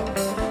high hill,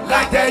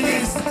 like the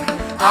east.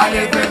 I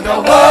live in the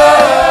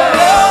world.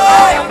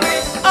 I am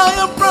rich. I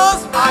am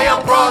prosperous. I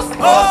am prosperous.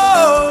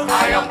 Oh.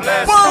 I am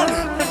blessed.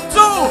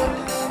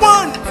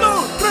 1, 2,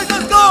 3,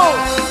 let's go.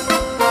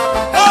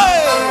 Hey,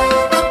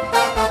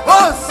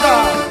 Hossa,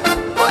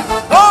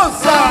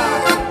 Hossa.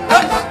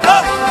 Hey,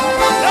 hey.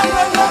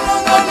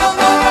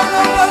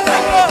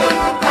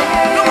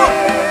 Come on.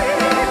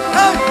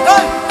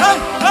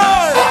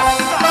 Hey,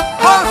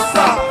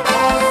 Hossa,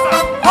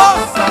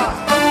 Hossa,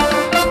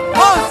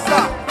 Hossa.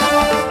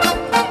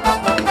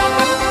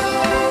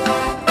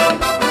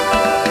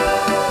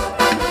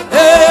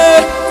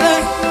 Hey,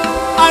 hey.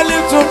 I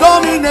live to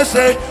dominate,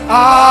 say,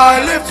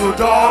 I live to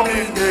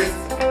dominate.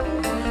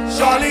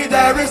 Surely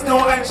there is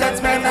no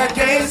enchantment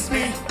against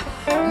me,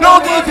 no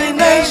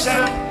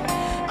divination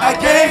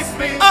against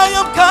me. I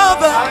am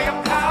covered. I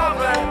am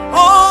covered.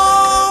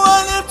 Oh, I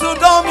live to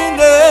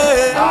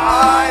dominate.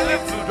 I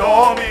live to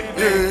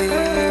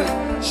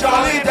dominate.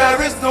 Surely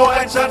there is no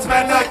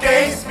enchantment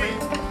against me,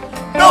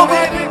 no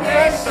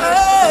divination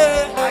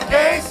Hey,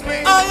 against me.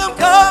 I am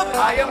covered.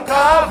 I am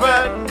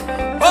covered.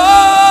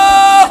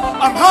 Oh,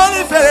 I'm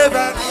highly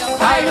favored.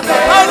 Highly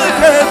Highly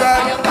favored.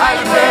 favored.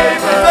 Highly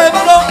favored.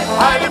 Favored, oh,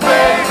 Highly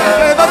favored.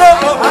 favored,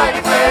 oh.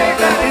 Highly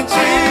favored. In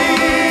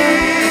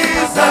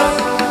Jesus.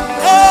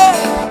 Hey,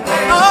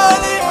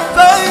 highly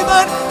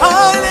favored,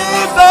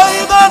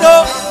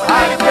 oh.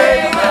 Highly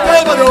favored.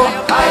 Favored, oh.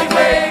 Highly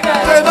favored.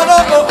 Favored,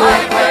 oh.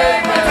 Highly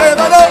favored.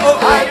 Favored, oh.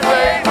 Highly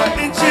favored.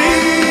 In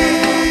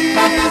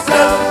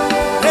Jesus.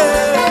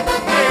 Hey,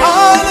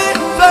 highly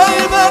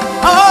favored,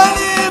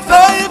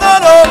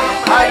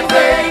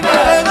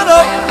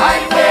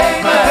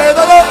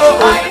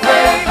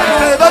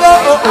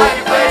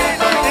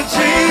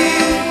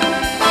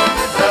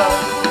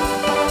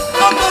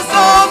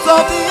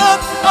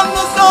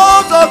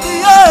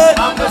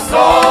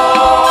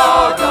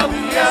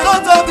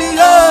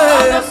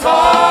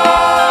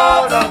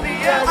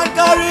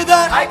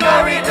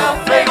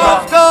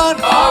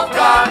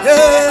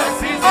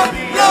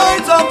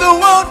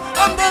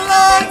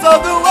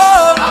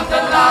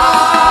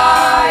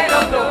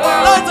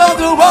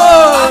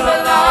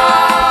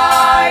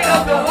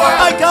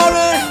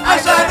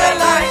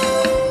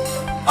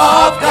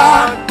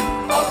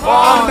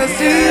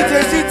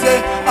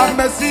 I'm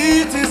a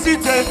city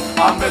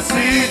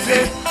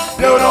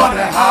built on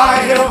a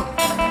high hill,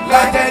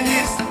 like the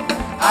east.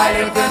 I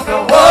live in the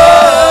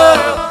world.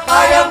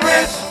 I am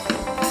rich.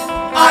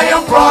 I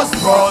am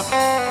prosperous. I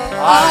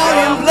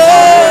am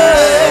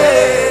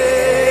blessed.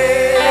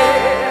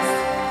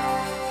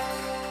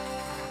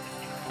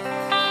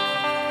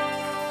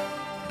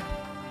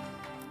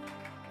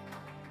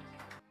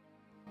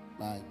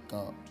 My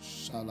God,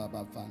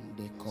 Shalaba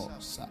Vande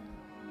Kosa,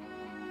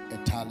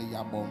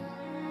 Italia Bom,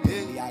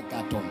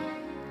 Peliagaton,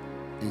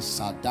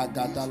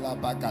 Isadagadala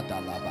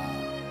Bagadalaba,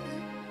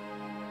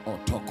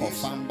 Otoko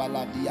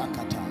Fambala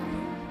Diakata,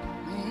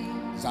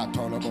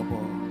 Zatolobo,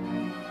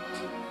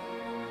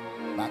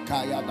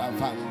 Bakaya da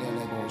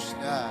Vandelebos.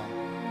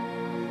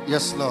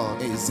 Yes, Lord.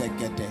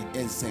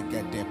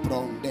 Ezegede,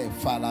 Pronde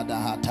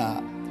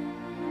Faladahata.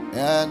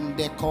 And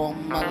the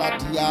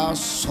Comaladia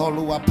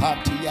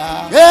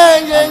Soluapatia,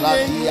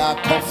 Aladia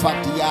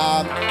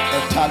Cofatia,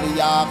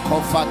 Italia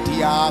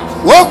Cofatia,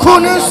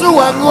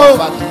 Wokunusuango,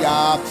 Cofatia,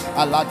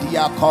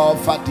 Aladia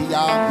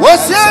Cofatia,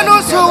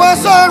 Wasiano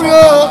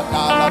Suasario,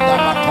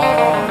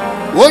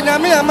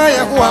 Wonyami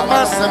Amaya who are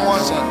Massimo,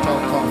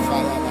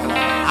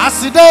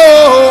 Asido,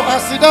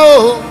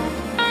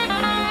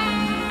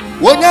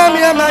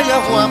 Wonyami Amaya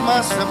who are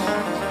Massimo.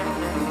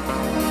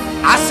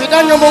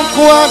 Asidanyo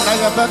munkua na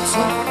yabetu.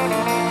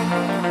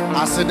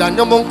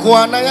 Asidanyo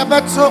munkua na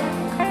yabetu.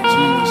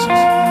 Jesus.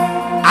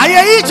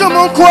 Ayayijo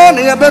munkua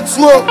na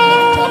yabetu.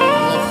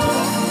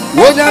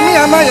 Wonyami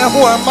amaya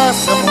hu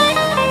amasemo.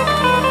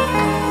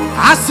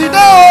 Asido.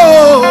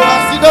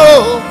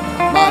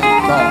 My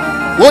God.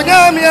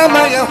 Wonyami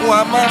amaya hu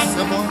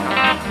amasemo.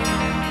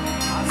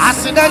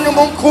 Asidanyo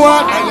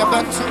munkua na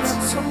yabetu.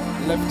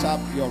 Lift up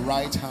your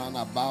right hand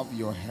above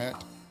your head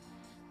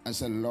and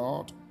say,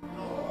 Lord,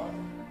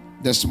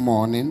 this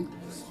morning,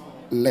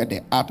 let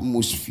the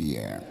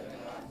atmosphere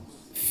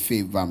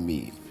favor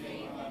me.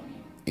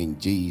 In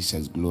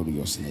Jesus'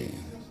 glorious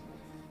name.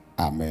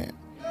 Amen.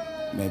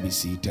 May be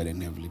seated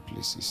in heavenly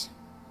places.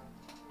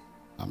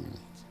 Amen.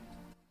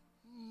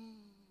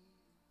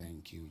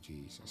 Thank you,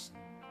 Jesus.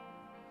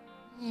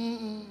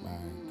 My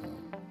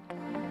God.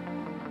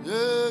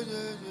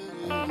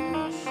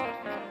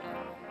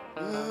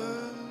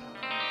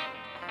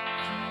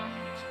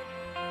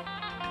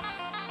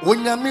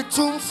 Wonyami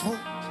tumfu.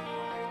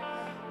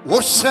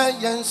 Wosha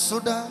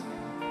yensuda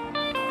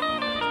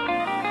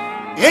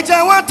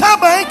Eja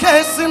wataba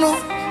ikesinu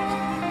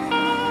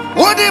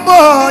Wodibo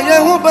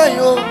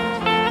yehubayo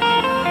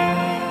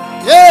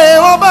Ye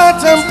oba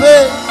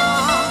tempe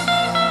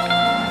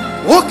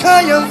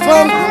Woka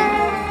yemfamu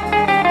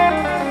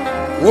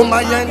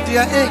Woma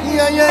yendia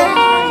ehia ye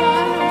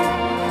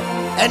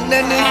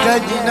Eneni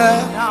gajina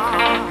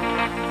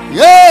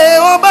Ye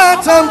oba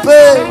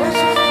tempe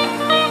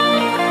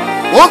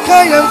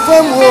Woka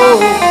yemfamu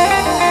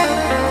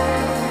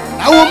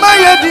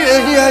Awumaya di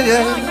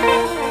ehia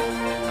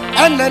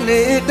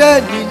anane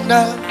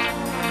danina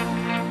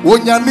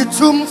wonyami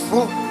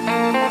tumfo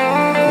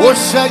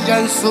wosha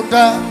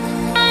yansuda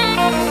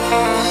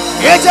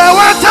eja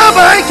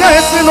wataba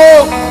ikesino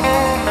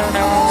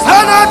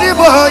sana di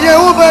boye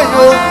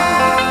ubayo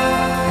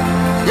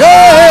ye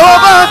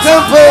oba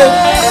tempe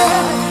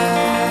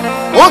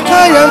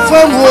okaya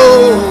mfamwo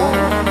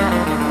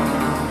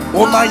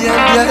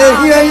umayende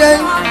ehia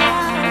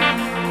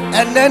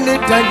anane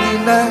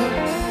danina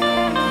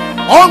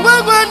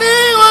Ogwagwani,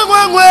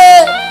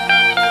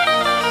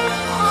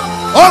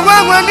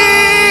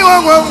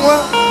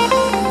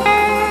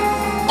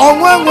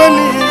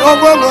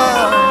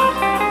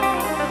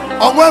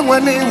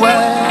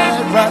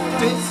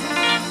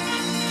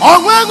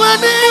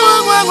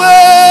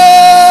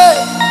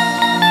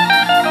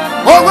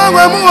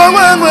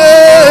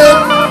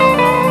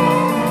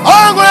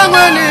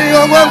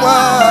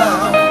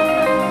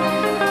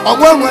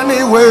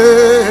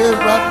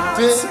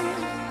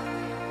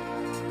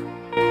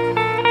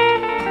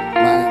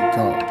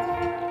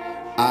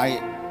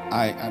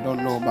 I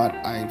don't know, but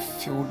I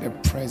feel the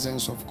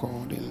presence of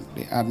God in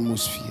the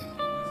atmosphere,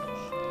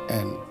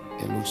 and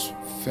it looks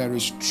very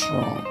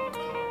strong.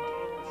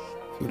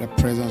 Feel the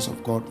presence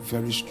of God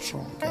very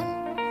strong,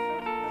 and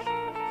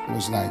it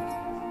looks like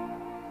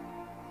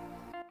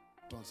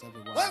Jesus.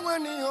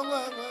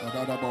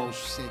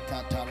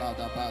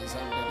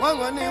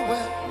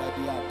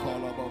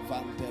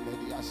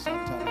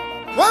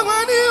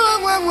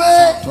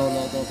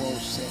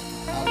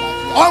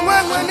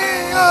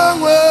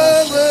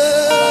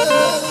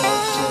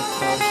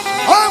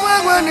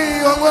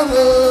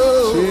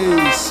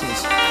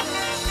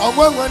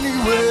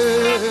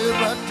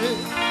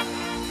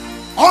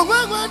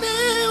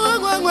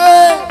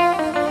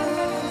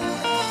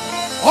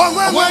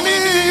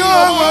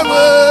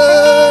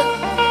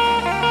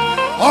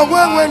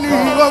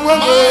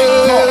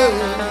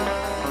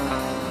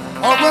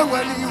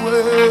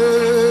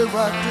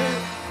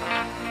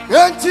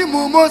 Enti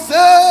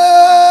mumose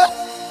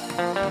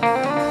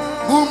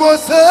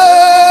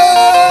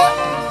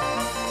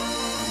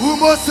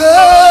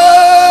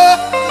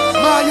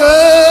maye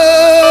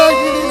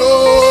yino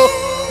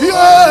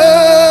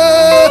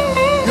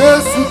ye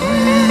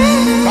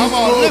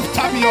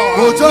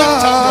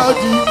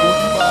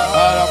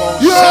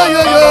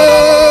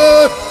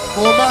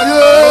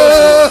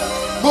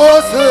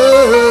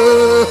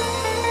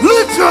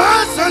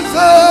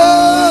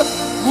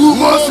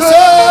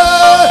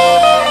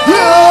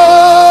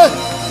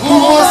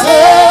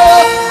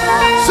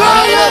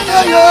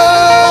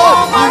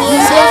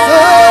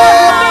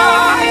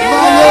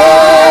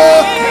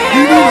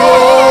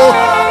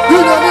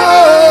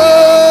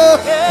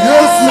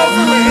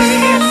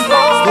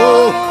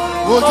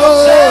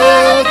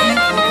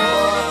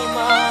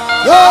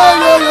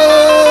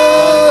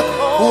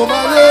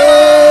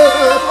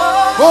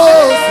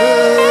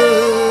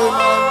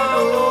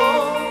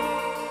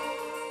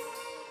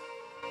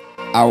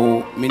I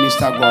will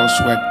minister God's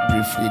word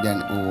briefly,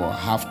 then we will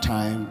have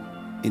time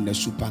in the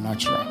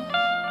supernatural.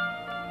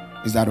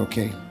 Is that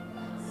okay?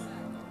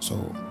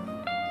 So,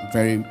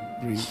 very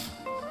brief.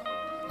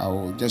 I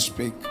will just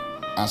speak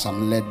as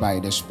I'm led by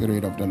the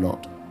Spirit of the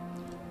Lord.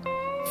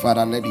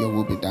 Father, let your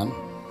will be done.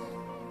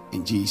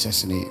 In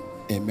Jesus' name,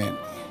 amen.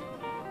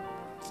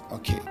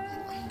 Okay.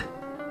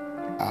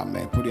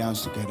 Amen. Put your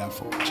hands together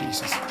for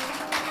Jesus.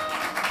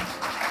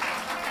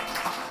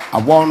 I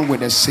want,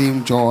 with the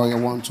same joy, I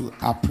want to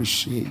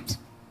appreciate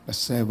the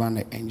servant,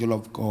 the angel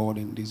of God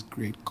in this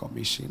great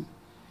commission.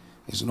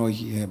 He's not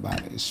here,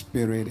 but the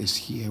Spirit is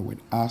here with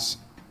us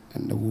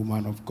and the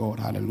woman of God.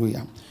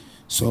 Hallelujah.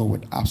 So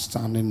with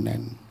upstanding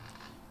and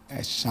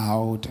a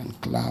shout and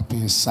clap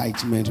and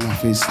excitement in my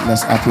face,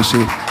 let's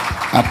appreciate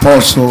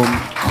Apostle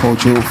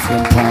Kojo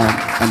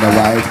Frimpong and the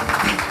wife.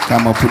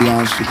 Come on, put your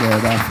hands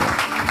together for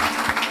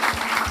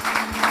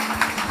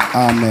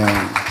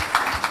Amen.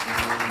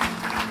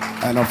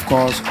 And of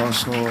course,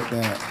 also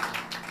the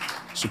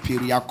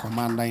superior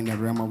commander in the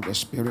realm of the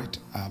Spirit.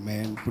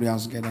 Amen. Put your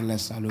hands together and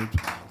let's salute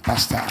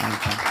Pastor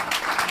Anka.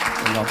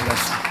 God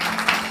bless you.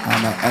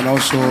 Amen. And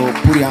also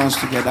put your hands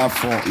together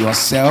for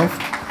yourself.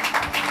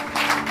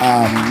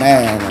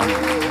 Amen.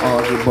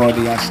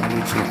 Everybody, I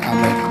salute you.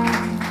 Amen.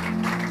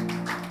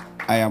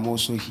 I am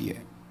also here.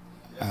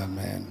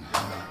 Amen.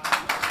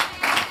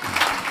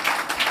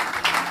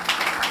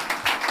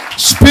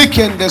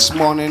 Speaking this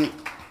morning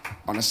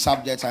on a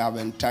subject I have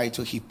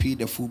entitled, He Paid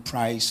the Full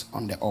Price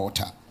on the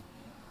Altar.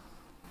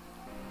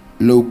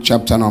 Luke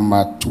chapter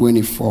number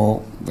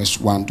 24, verse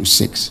 1 to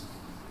 6.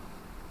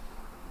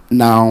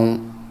 Now,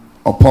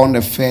 upon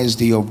the first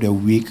day of the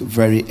week,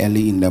 very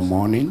early in the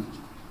morning,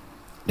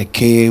 they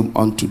came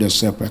unto the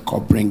sepulchre,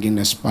 bringing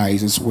the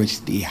spices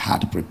which they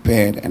had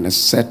prepared, and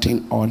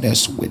setting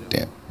others with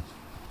them.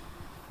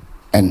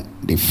 And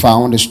they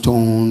found the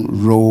stone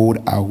rolled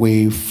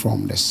away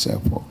from the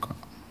sepulchre.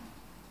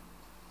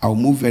 I'll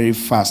move very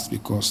fast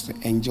because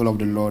the angel of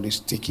the Lord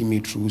is taking me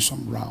through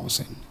some rounds.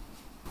 And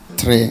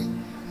 3.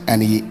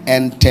 And he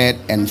entered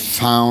and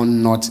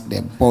found not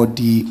the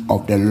body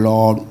of the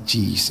Lord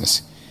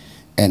Jesus.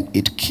 And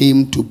it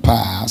came to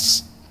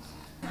pass,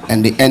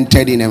 and they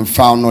entered in and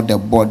found not the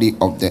body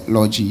of the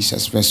Lord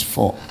Jesus. Verse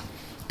 4.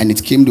 And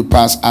it came to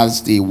pass,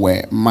 as they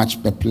were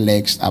much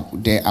perplexed up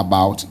there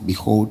about,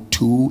 behold,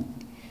 2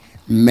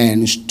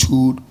 men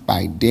stood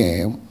by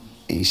them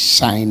in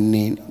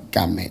shining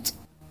garments.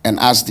 And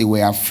as they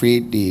were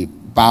afraid, they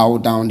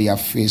bowed down their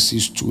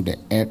faces to the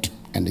earth,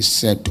 and they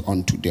said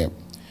unto them,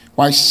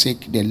 Why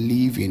seek the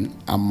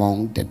living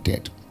among the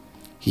dead?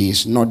 He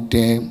is not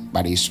there,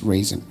 but is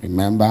risen.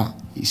 Remember,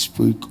 he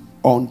spoke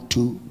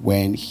unto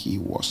when he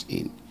was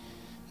in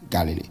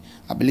Galilee.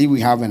 I believe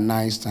we have a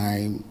nice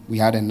time. We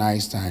had a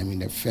nice time in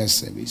the first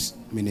service,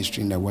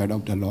 ministering the word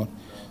of the Lord.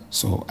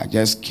 So I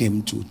just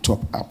came to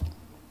top up.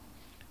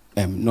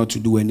 Not to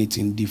do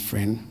anything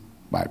different,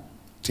 but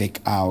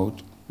take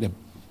out the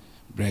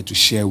bread to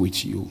share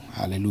with you.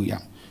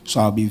 Hallelujah.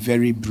 So I'll be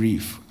very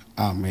brief.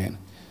 Amen.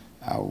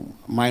 I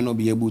might not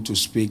be able to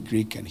speak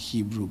Greek and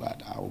Hebrew,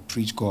 but I will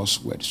preach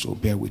God's word, so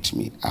bear with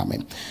me.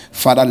 Amen.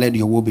 Father, let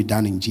your will be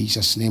done in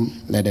Jesus'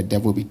 name. Let the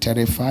devil be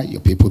terrified,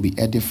 your people be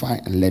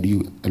edified, and let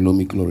you alone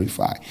be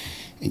glorified.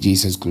 In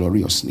Jesus'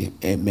 glorious name,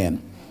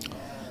 amen.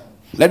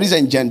 Ladies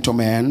and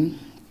gentlemen,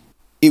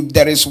 if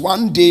there is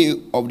one day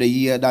of the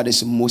year that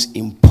is most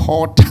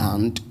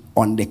important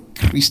on the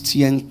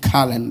Christian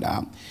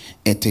calendar,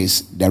 it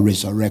is the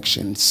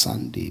Resurrection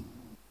Sunday.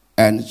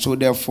 And so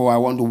therefore, I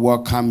want to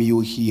welcome you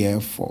here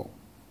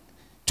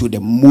to the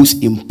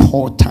most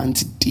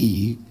important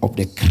day of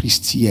the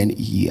Christian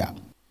year.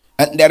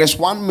 And there is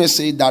one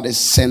message that is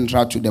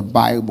central to the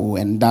Bible,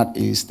 and that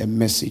is the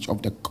message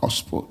of the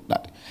gospel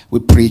that we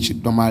preach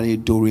normally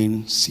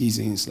during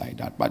seasons like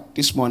that. But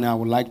this morning, I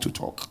would like to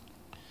talk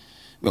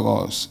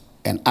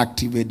and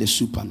activate the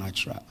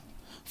supernatural.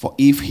 For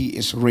if he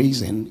is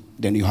risen,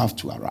 then you have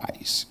to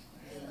arise.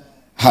 Amen.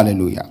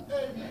 Hallelujah.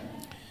 Amen.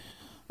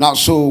 Now,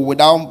 so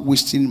without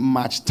wasting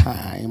much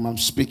time, I'm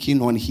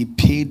speaking on he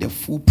paid the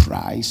full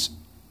price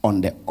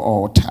on the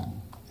altar.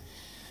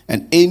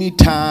 And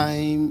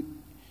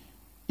anytime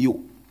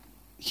you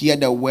hear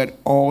the word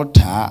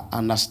altar,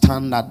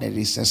 understand that there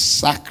is a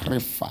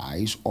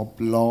sacrifice of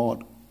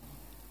blood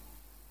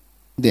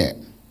there.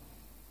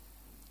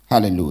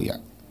 Hallelujah.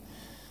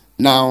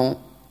 Now,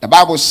 the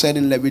Bible said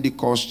in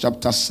Leviticus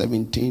chapter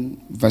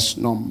 17, verse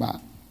number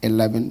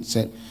 11,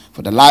 said,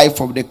 For the life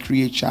of the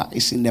creature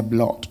is in the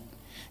blood,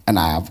 and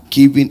I have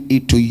given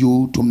it to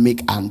you to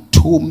make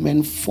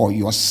atonement for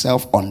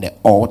yourself on the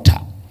altar.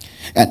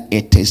 And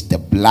it is the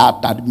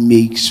blood that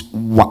makes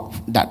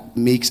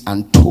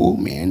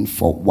atonement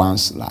for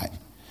one's life.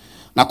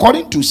 Now,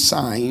 according to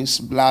science,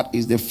 blood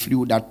is the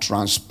fluid that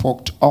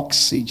transports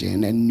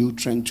oxygen and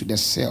nutrients to the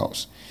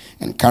cells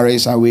and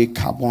carries away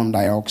carbon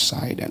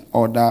dioxide and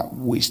other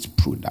waste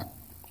products.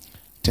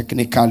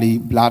 Technically,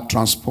 blood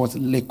transports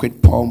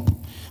liquid pumped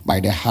by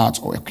the heart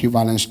or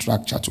equivalent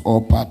structure to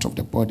all parts of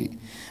the body.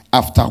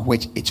 after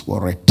which it will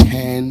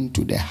return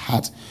to the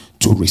heart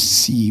to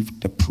receive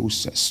the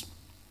process.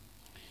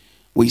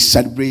 We're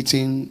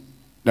celebrating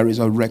the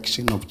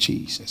resurrection of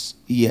Jesus.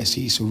 Yes,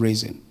 he is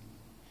risen.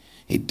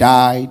 He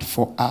died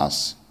for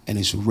us and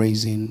is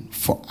risen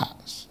for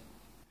us.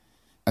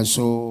 And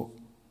so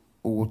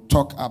we will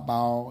talk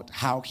about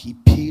how he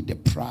paid the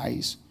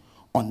price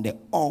on the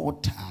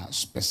altar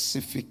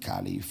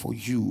specifically for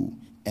you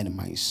and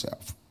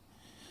myself.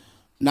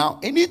 Now,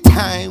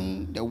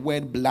 anytime the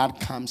word blood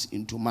comes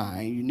into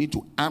mind, you need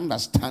to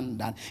understand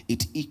that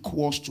it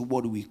equals to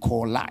what we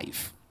call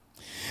life.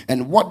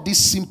 And what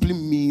this simply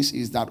means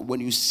is that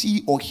when you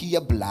see or hear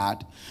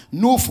blood,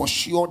 know for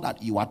sure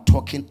that you are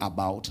talking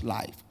about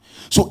life.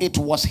 So it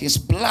was his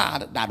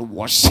blood that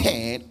was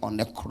shed on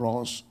the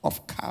cross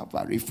of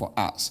Calvary for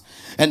us.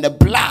 And the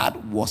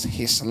blood was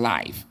his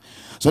life.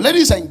 So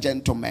ladies and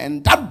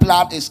gentlemen, that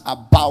blood is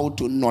about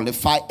to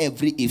nullify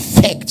every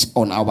effect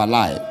on our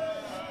life.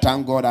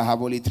 Thank God I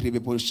have only 3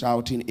 people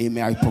shouting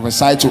amen. I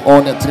prophesy to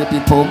all the 3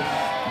 people,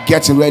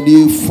 get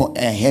ready for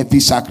a heavy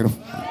sacrifice.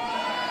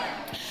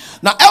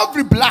 Now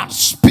every blood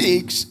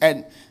speaks,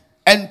 and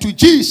to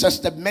Jesus,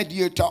 the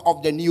mediator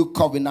of the new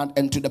covenant,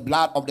 and to the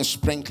blood of the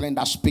sprinkling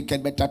that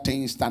speaketh better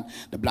things than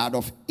the blood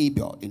of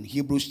Abel. In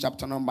Hebrews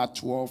chapter number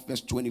 12,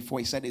 verse 24,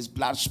 he said his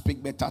blood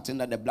speak better things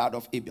than the blood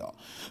of Abel.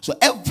 So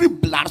every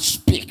blood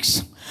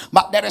speaks.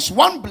 But there is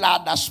one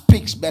blood that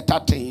speaks better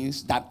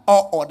things than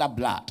all other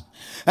blood.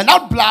 And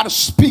that blood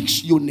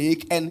speaks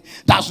unique and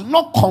does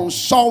not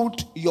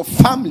consult your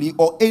family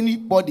or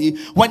anybody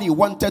when you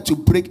wanted to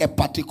break a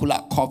particular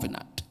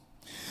covenant.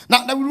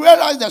 Now, we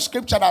realize the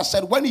scripture that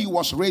said when he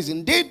was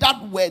raised, they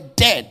that were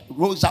dead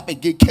rose up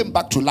again, came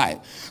back to life.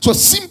 So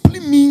simply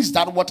means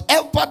that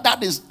whatever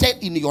that is dead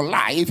in your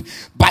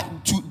life, but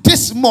to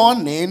this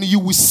morning, you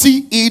will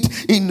see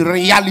it in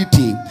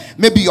reality.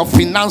 Maybe your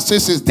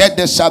finances is dead,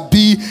 there shall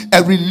be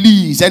a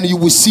release and you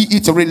will see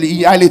it in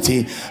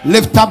reality.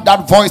 Lift up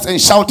that voice and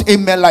shout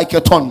amen like a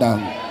thunder.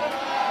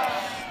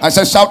 I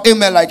said shout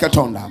amen like a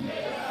thunder.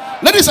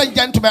 Ladies and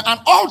gentlemen, an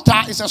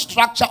altar is a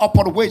structure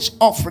upon which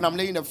offering, I'm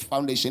laying the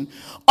foundation,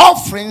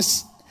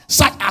 offerings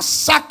such as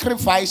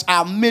sacrifice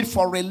are made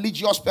for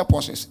religious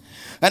purposes.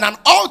 And an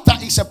altar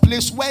is a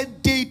place where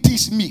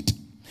deities meet.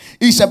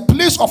 It's a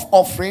place of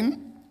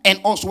offering and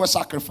also a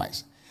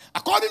sacrifice.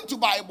 According to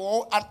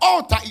Bible, an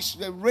altar is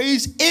a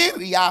raised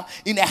area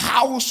in a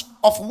house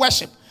of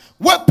worship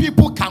where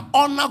people can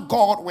honor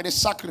God with a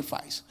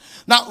sacrifice.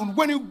 Now,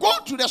 when you go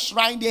to the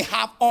shrine, they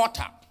have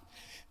altar.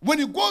 When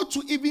you go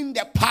to even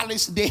the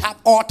palace, they have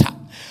altar.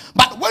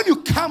 But when you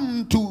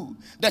come to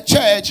the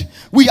church,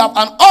 we have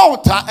an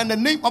altar, and the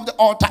name of the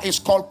altar is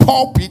called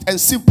pulpit,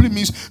 and simply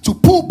means to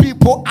pull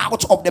people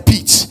out of the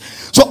pit.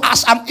 So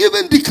as I'm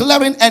even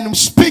declaring and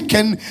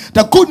speaking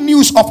the good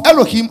news of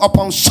Elohim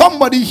upon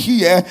somebody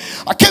here,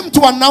 I came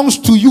to announce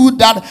to you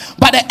that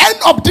by the end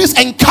of this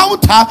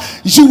encounter,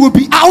 you will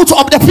be out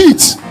of the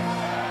pit.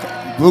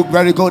 Good,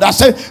 very good. I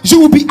said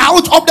you will be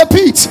out of the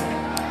pit.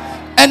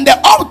 And the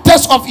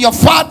altars of your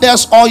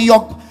father's or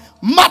your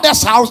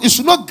mother's house is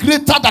not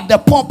greater than the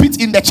pulpit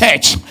in the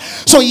church.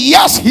 So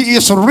yes, he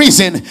is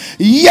risen.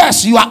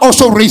 Yes, you are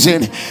also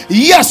risen.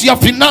 Yes, your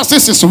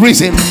finances is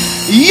risen.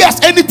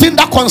 Yes, anything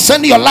that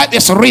concerns your life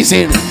is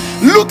risen.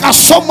 Look at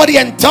somebody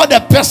and tell the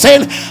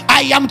person,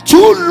 I am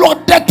too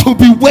loaded to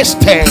be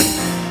wasted,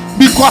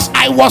 because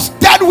I was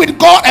dead with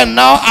God and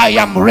now I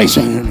am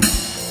risen.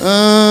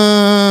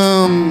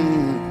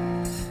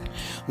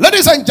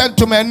 Ladies and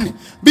gentlemen,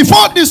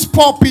 before this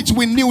pulpit,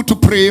 we knew to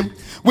pray.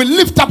 We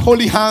lift up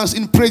holy hands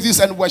in praises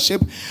and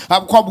worship.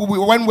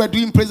 When we're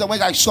doing praise and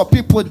worship, I saw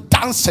people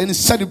dancing,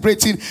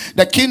 celebrating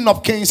the King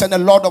of Kings and the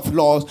Lord of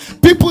Lords.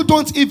 People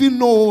don't even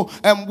know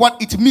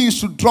what it means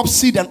to drop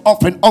seed and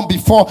offering on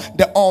before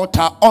the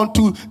altar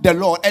unto the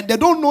Lord. And they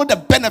don't know the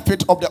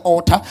benefit of the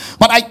altar.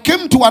 But I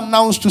came to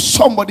announce to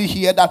somebody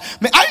here that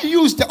may I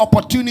use the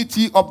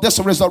opportunity of this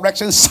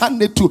Resurrection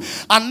Sunday to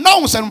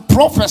announce and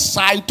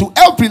prophesy to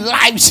every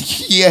lives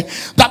here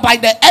that by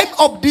the end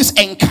of this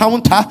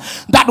encounter,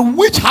 that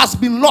which has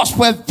been lost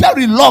for a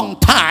very long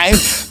time,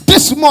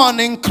 this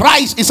morning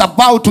Christ is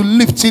about to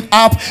lift it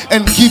up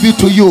and give it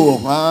to you.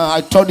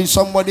 I told you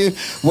somebody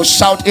will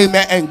shout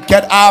amen and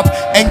get up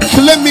and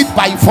claim it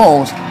by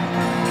force.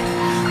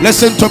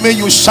 Listen to me,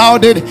 you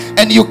shouted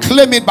and you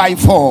claim it by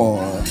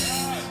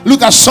force.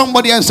 Look at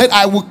somebody and said,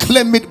 I will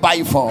claim it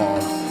by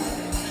force.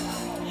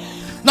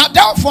 Now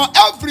therefore,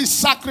 every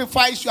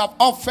sacrifice you have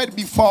offered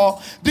before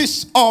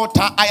this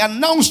altar, I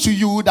announce to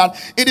you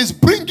that it is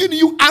bringing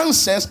you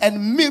answers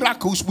and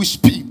miracles with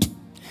speed.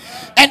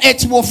 And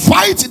it will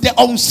fight the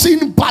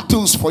unseen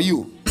battles for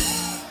you.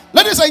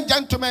 Ladies and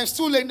gentlemen,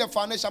 still laying the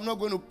foundation, I'm not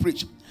going to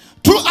preach.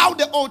 Throughout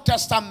the Old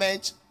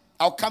Testament,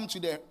 I'll come to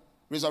the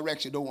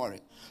resurrection, don't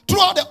worry.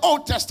 Throughout the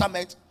Old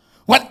Testament,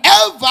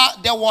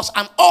 whenever there was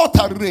an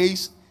altar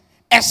raised,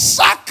 a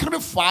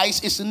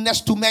sacrifice is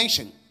next to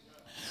mention.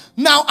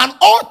 Now, an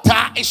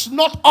altar is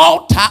not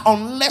altar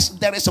unless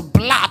there is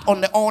blood on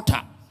the altar.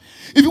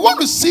 If you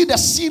want to see the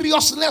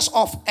seriousness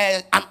of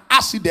an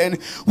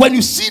accident, when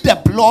you see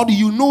the blood,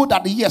 you know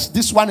that yes,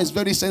 this one is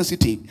very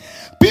sensitive.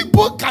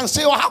 People can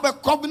say, oh, I have a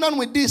covenant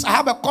with this, I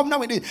have a covenant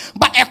with this.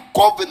 But a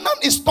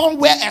covenant is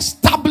nowhere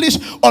established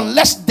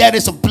unless there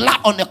is blood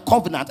on the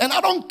covenant. And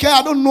I don't care,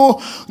 I don't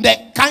know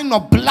the kind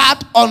of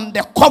blood on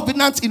the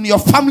covenant in your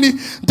family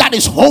that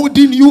is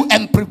holding you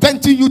and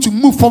preventing you to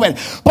move forward.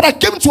 But I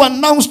came to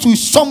announce to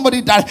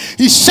somebody that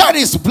he shed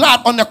his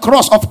blood on the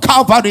cross of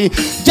Calvary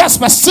just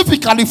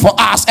specifically for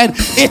us. And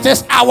it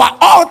is our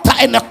altar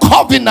and the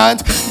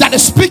covenant that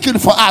is speaking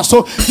for us.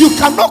 So you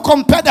cannot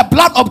compare the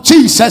blood of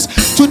Jesus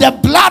to the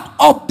blood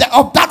of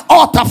that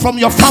altar from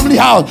your family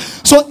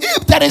house. So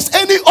if there is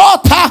any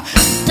altar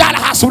that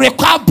has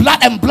required blood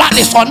and blood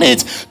is on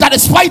it that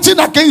is fighting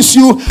against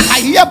you, I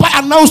hereby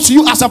announce to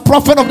you as a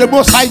prophet of the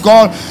Most High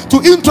God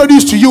to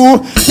introduce to you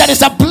there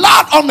is a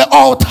blood on the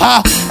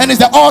altar, and it's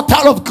the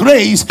altar of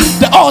grace,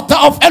 the altar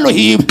of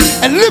Elohim.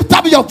 And lift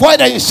up your voice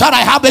and shout,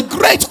 I have a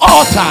great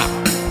altar.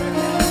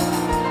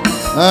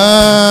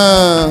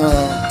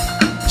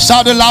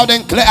 Shout it loud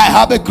and clear, I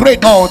have a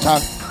great altar.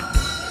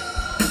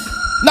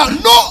 Now,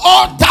 no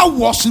altar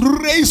was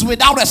raised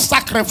without a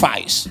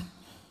sacrifice.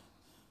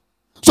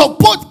 So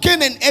both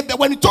Cain and Abel,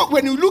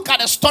 when you look at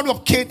the story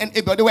of Cain and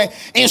Abel, they were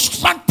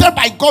instructed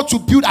by God to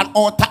build an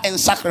altar and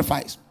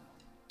sacrifice.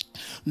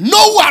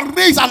 No one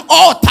raised an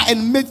altar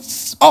and made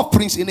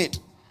offerings in it.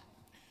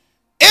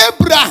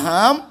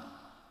 Abraham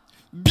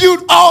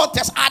built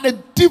altars at a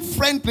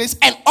different place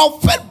and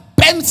offered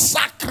burnt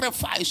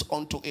sacrifice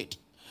unto it.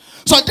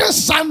 So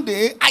this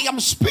Sunday, I am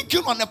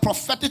speaking on a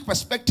prophetic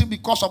perspective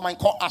because of my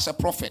call as a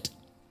prophet.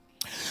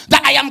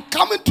 That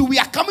we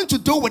are coming to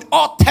do with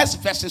altars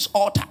versus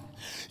altar.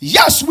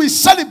 Yes, we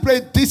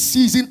celebrate this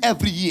season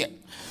every year.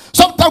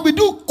 Sometimes we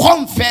do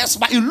confess,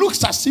 but it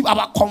looks as if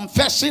our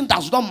confession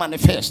does not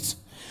manifest.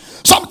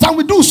 Sometimes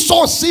we do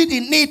sow seed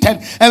in it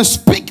and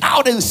speak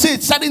out and say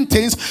certain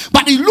things,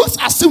 but it looks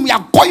as if we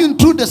are going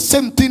through the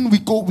same thing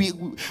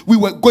we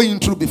were going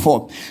through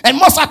before. And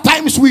most of the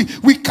times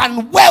we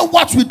can wear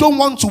what we don't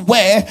want to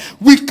wear,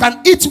 we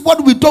can eat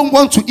what we don't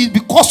want to eat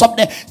because of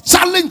the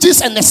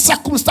challenges and the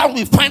circumstance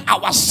we find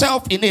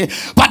ourselves in it.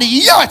 But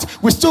yet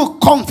we still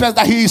confess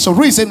that He is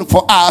risen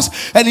for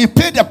us and He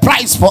paid the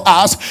price for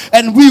us,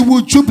 and we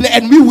will jubilate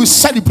and we will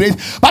celebrate.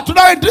 But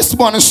tonight, this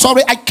morning,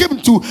 I came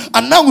to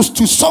announce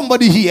to somebody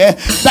here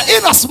that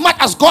in as much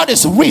as God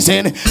is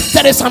risen,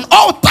 there is an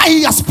altar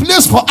He has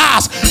placed for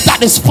us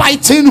that is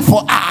fighting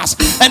for us,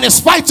 and is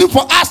fighting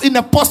for us in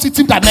a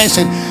positive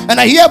dimension. And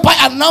I hereby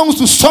announce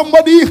to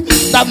somebody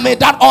that may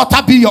that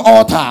altar be your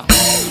altar.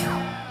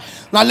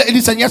 Now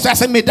listen, yes, I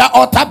said may that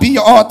altar be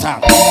your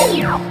altar.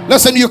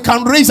 Listen, you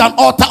can raise an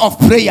altar of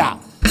prayer.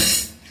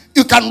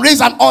 You can raise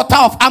an altar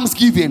of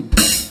almsgiving.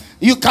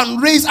 You can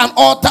raise an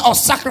altar of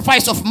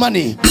sacrifice of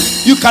money.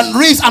 You can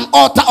raise an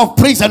altar of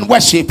praise and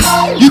worship.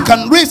 You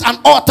can raise an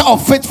altar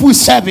of faithful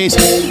service.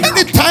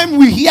 Anytime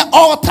we hear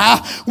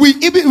altar, we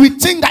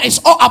think that it's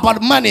all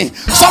about money.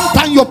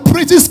 Sometimes your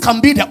praises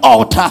can be the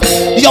altar.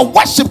 Your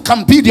worship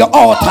can be the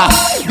altar.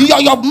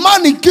 Your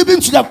money given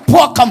to the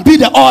poor can be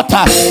the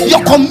altar.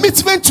 Your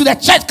commitment to the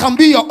church can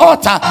be your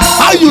altar.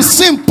 How you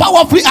sing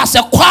powerfully as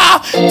a choir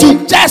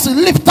to just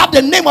lift up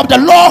the name of the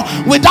Lord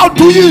without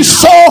doing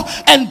so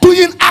and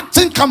doing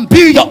acting can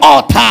be your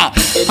altar.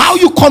 How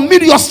you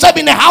commit yourself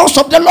in the house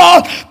of the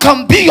Lord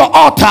can be your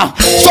altar.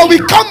 So we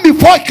come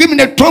before Him in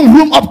the throne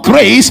room of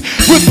grace.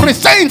 We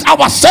present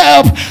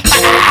ourselves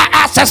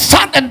as a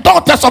son and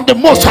daughters of the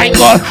Most High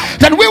God.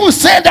 Then we will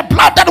say the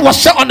blood that was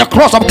shed on the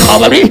cross of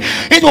Calvary,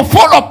 it will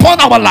fall upon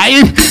our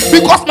life,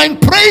 because my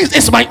praise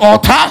is my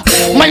altar,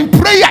 my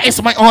prayer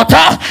is my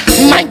altar,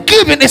 my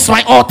giving is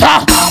my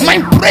altar,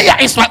 my prayer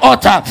is my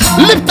altar.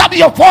 Lift up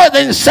your voice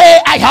and say,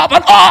 I have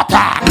an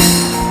altar.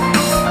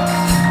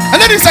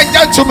 And ladies and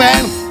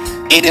gentlemen,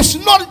 it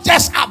is not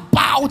just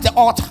about the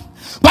altar,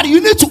 but you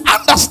need to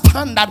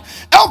understand that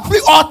every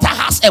altar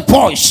has a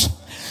voice,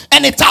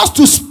 and it has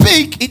to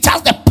speak. It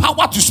has the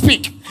power to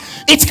speak.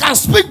 It can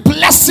speak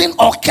blessing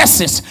or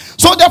curses.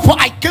 So therefore,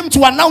 I came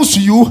to announce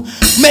to you,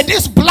 may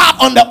this blood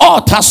on the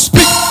altar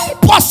speak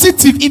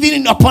positive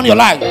even upon your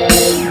life.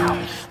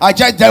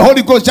 The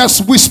Holy Ghost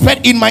just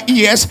whispered in my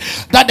ears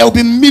that there will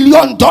be $1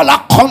 million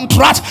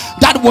contract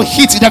that will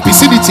hit the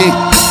vicinity.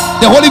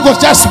 The Holy Ghost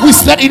just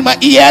whispered in my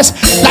ears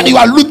that you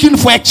are looking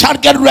for a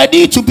child. Get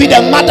ready to be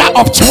the mother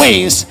of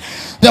twins.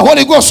 The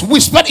Holy Ghost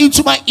whispered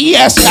into my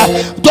ears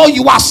that though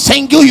you are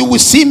single, you will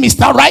see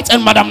Mr. Right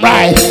and Madam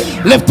Right.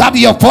 Lift up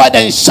your voice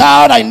and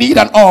shout, I need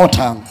an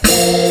altar.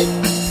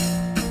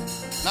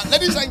 Now,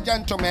 ladies and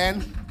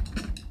gentlemen,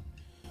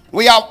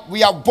 we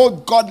are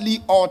both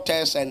godly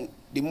altars and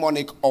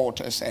demonic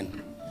altars.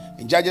 And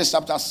in Judges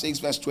chapter 6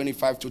 verse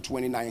 25 to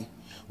 29,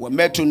 we're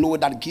made to know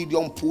that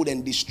Gideon pulled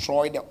and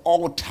destroyed the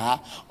altar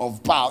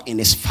of Baal in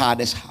his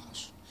father's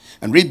house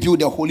and rebuilt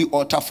the holy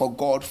altar for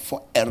God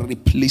for a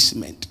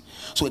replacement.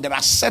 So there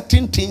are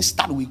certain things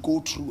that we go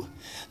through.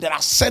 There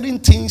are certain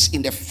things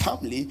in the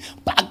family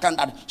background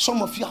that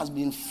some of you has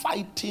been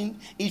fighting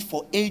it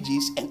for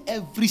ages, and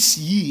every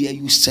year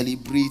you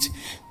celebrate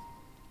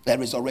the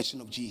resurrection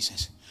of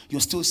Jesus. You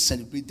still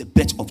celebrate the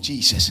birth of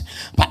Jesus.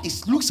 But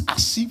it looks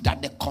as if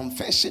that the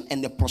confession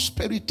and the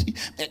prosperity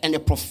and the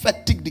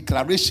prophetic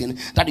declaration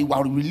that you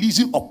are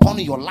releasing upon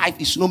your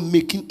life is not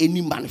making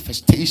any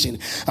manifestation.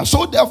 And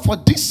so therefore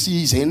this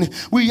season,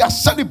 we are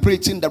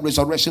celebrating the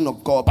resurrection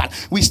of God,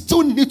 but we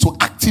still need to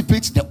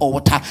activate the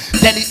altar.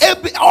 Then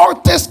every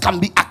altars can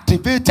be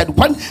activated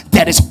when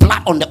there is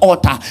blood on the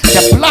altar.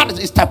 The blood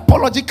is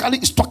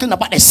typologically is talking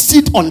about a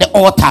seed on the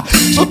altar.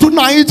 So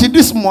tonight,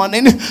 this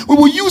morning, we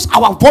will use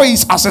our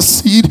voice as a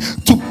seed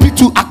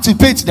to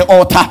activate the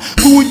altar.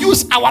 We will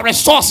use our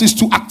resources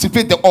to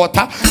activate the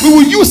altar. We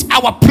will use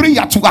our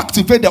prayer to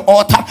activate the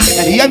altar.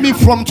 And hear me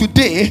from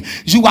today,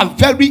 you are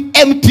very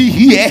empty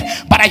here,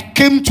 but I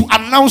came to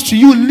announce to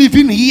you,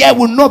 living here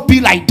will not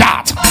be like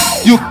that.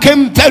 You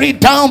came very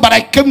down, but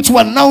I came to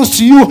announce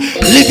to you,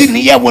 living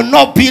here will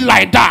not be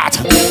like that.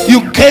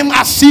 You came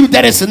as if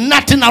there is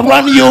nothing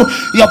around you.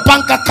 Your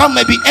bank account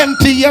may be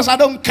empty. Yes, I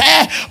don't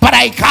care, but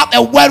I have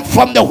a word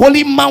from the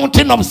holy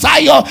mountain of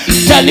Zion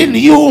telling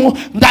you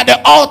that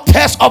the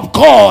altars of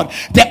God,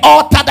 the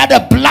altar that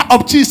the blood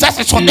of Jesus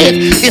is on it,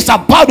 is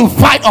about to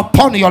fight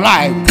upon your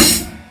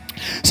life.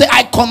 Say,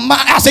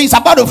 I say it's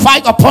about to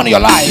fight upon your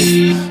life.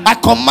 I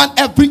command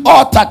every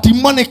altar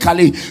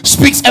demonically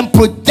speaks and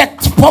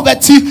projects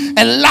poverty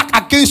and lack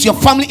against your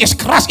family is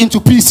crushed into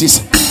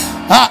pieces.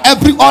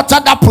 Every altar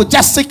that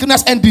projects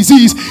sickness and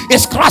disease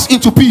is crushed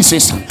into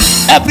pieces.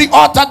 Every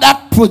altar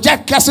that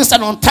projects curses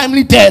and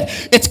untimely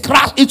death, it's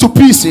crushed into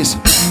pieces.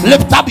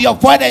 Lift up your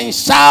voice and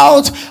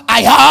shout,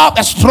 I have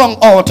a strong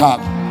altar.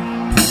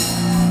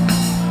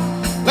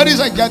 Ladies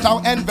and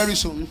gentlemen, I'll end very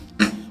soon.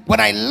 When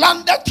I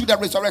landed to the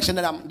resurrection,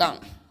 and I'm done.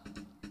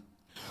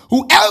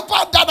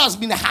 Whoever that has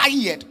been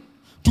hired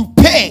to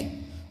pay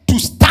to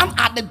stand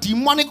at the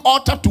demonic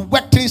altar to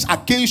work things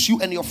against you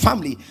and your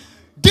family,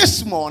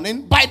 this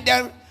morning, by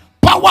the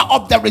power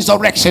of the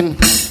resurrection,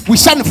 we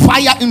send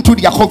fire into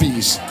their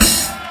hobbies.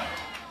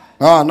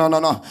 Oh,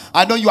 no.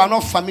 I know you are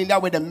not familiar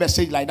with a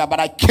message like that, but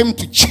I came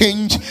to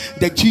change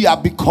the gear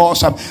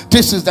because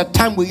this is the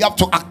time we have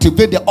to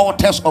activate the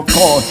altars of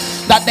God.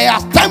 That there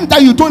are times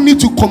that you don't need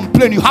to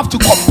complain, you have to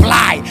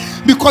comply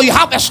because you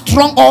have a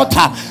strong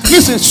altar.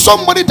 Listen,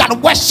 somebody that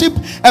worship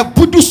a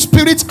voodoo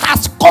spirit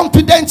has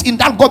confidence in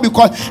that God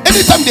because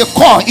anytime they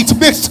call, it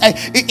makes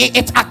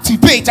it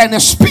activates and they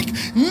speak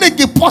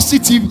negative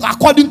positive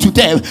according to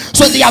them.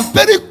 So they are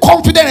very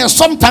confident, and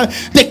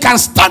sometimes they can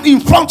stand in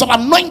front of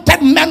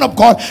anointed men of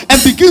God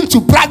and begin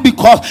to brag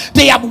because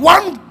they have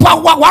one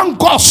power, one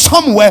God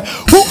somewhere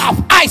who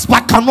have eyes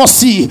but cannot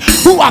see,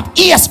 who have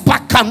ears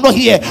but cannot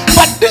hear.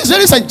 But this,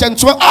 ladies and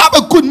gentlemen, I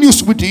have a good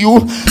news with you.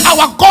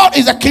 Our God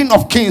is the King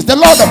of Kings, the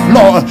Lord of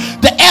Lords,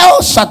 the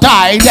El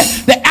Shaddai,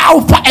 the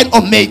Alpha and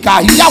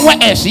Omega.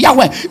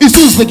 Yahweh is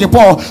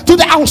unspeakable. To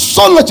the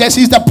astrologist,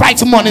 he's the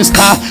bright morning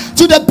star.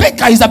 To the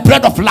baker, he's the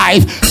bread of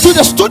life. To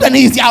the student,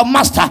 he's our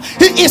master.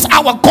 He is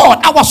our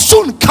God, our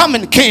soon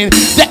coming King,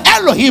 the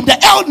Elohim, the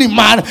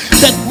El-Niman,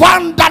 the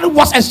one that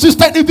was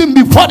existed even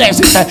before the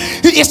existence.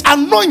 He is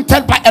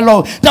anointed by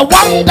Elohim, the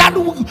one that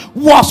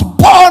was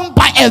born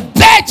by a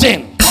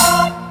virgin.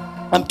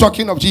 I'm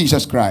talking of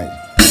Jesus Christ.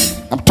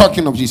 I'm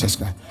talking of Jesus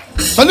Christ.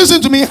 So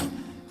listen to me.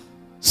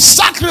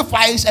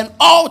 Sacrifice and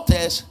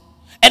altars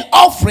and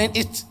offering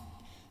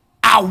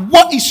are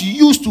what is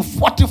used to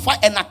fortify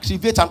and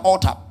activate an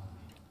altar.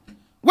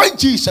 When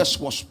Jesus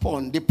was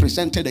born, they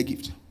presented a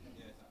gift.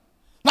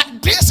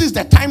 Like this is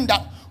the time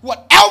that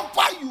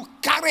whatever you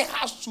carry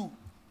has to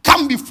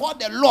come before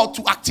the Lord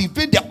to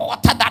activate the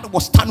altar that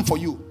will stand for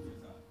you.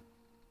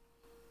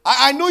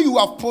 I know you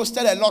have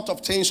posted a lot of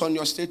things on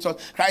your status.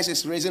 Christ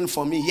is risen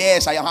for me.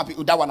 Yes, I am happy.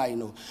 That one I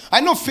know. I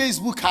know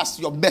Facebook has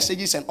your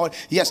messages and all.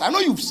 Yes, I know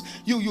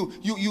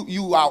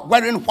you are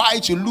wearing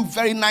white. You look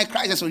very nice.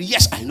 Christ is risen.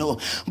 Yes, I know.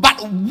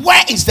 But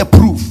where is the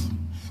proof?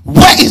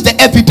 Where is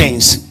the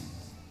evidence?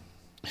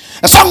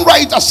 A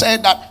songwriter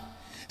said that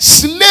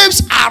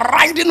slaves are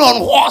riding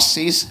on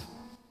horses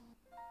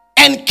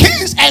and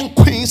kings and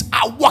queens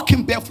are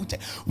walking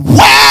barefooted.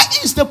 Where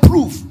is the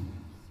proof?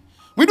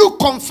 We do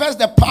confess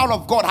the power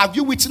of God. Have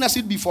you witnessed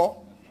it before?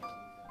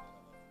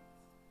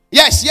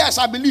 Yes,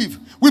 I believe.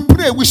 We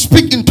pray, we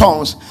speak in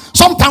tongues.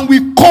 Sometimes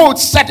we quote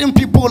certain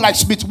people like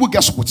Smith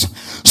Wigglesworth.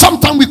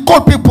 Sometimes we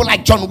quote people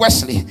like John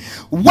Wesley.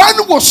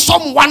 When will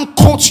someone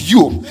quote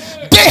you?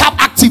 They have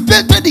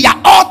activated their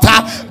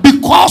altar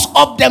because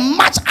of the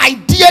much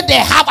idea they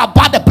have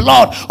about the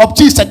blood of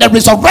Jesus, the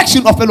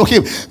resurrection of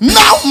Elohim.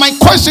 Now my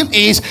question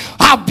is,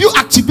 have you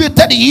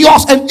activated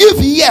yours? And if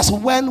yes,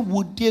 when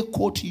would they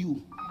quote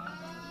you?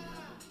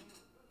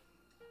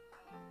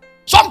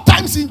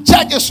 Sometimes in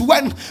churches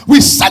when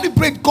we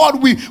celebrate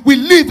God, we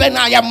live and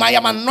I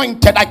am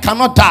anointed, I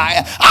cannot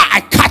die.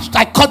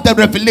 I caught the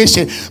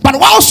revelation. But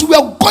whilst we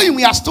are going,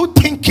 we are still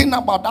thinking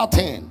about that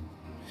thing.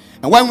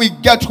 And when we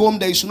get home,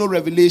 there is no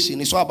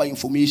revelation. It's all about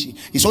information.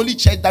 It's only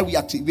church that we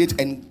activate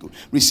and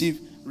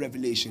receive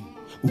revelation.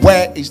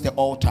 Where is the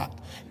altar?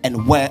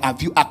 And where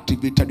have you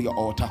activated your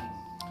altar?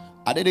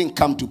 I didn't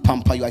come to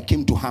pamper you. I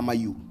came to hammer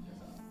you.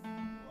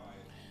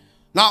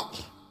 Now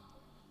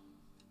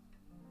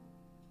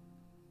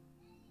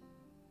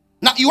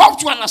you have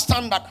to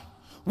understand that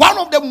one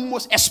of the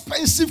most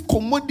expensive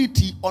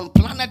commodity on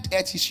planet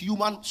Earth is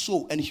human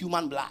soul and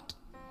human blood.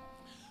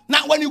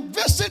 Now, when you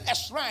visit a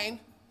shrine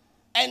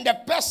and the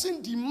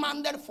person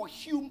demanded for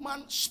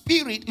human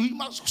spirit,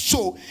 human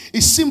soul,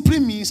 it simply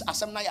means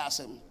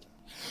asem.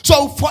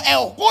 So for a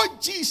whole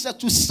Jesus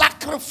to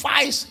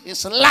sacrifice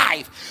his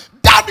life,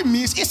 that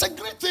means it's a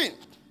great thing.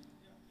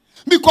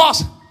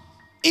 Because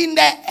in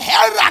the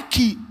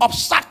hierarchy of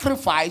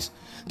sacrifice,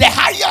 the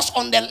highest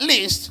on the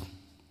list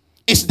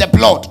is the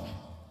blood.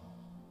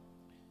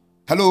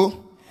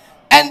 Hello?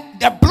 And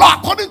the blood,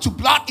 according to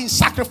blood in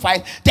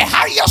sacrifice, the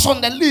highest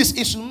on the list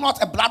is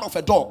not a blood of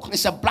a dog.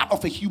 It's a blood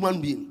of a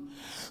human being.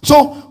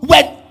 So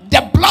when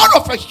the blood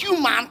of a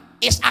human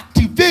is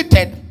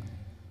activated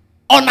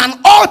on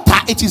an altar,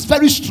 it is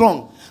very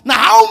strong. Now,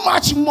 how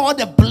much more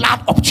the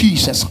blood of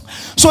Jesus?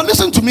 So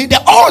listen to me.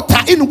 The altar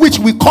in which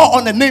we call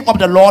on the name of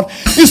the Lord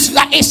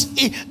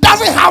it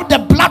doesn't have the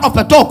blood of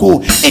a dog.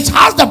 It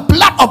has the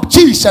blood of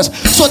Jesus.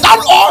 So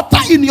that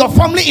altar in your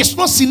family is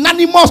not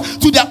synonymous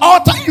to the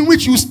altar in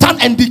which you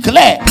stand and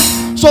declare.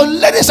 So,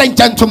 ladies and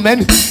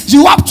gentlemen,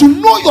 you have to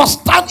know your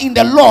stand in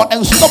the Lord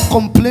and stop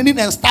complaining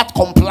and start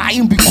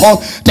complying,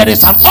 because there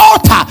is an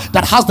altar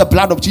that has the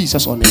blood of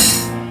Jesus on it.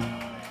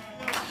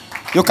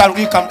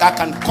 I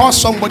can call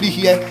somebody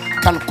here,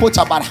 can quote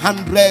about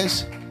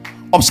hundreds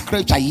of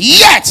scripture,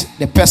 yet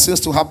the person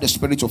still have the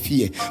spirit of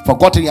fear.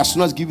 Forgotten, he has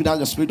not given us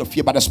the spirit of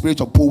fear, but the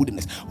spirit of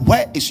boldness.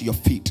 Where is your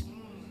faith?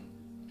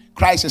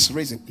 Christ is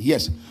risen.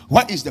 Yes.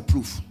 What is the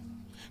proof?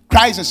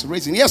 Christ is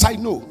risen. Yes, I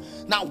know.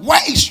 Now,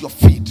 where is your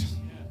faith?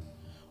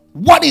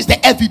 What is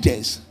the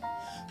evidence?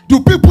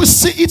 Do people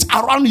see it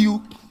around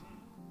you?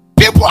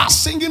 People are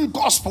singing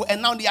gospel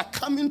and now they are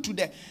coming to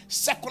the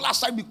secular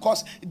side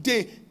because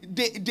they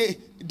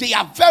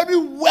are very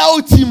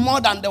wealthy,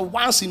 more than the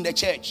ones in the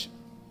church.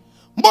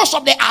 Most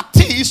of the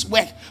artists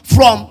were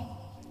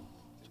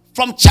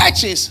from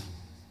churches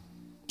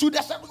to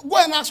the. Go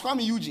and ask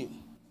Kwame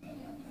Eugene.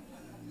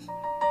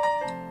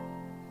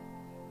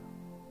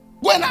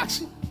 Go and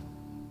ask him.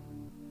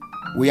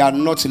 We are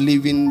not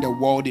leaving the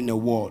world in the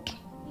world.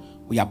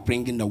 We are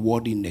bringing the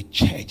world in the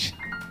church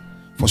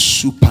for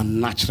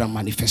supernatural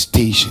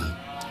manifestation.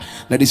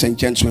 Ladies and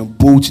gentlemen,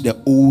 both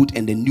the Old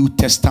and the New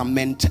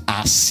Testament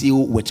are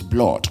sealed with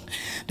blood.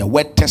 The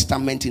word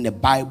testament in the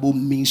Bible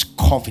means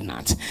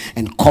covenant,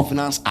 and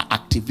covenants are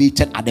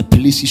activated at the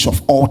places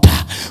of altar,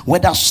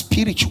 whether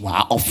spiritual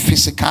or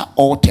physical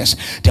altars.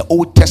 The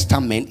Old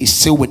Testament is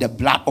sealed with the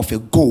blood of a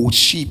goat,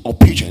 sheep, or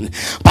pigeon,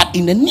 but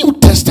in the New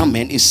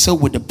Testament is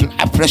sealed with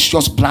the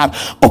precious blood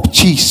of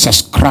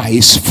Jesus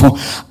Christ for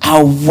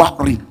our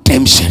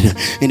redemption.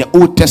 In the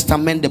Old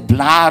Testament, the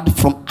blood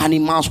from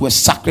animals was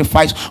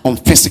sacrificed on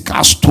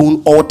physical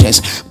stone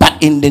altars, but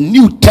in the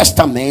New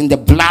Testament, the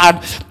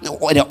blood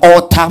or the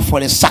altar for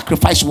the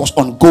sacrifice was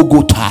on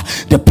Golgotha.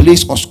 The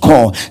place was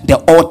called, the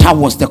altar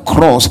was the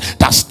cross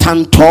that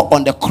stand tall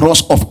on the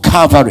cross of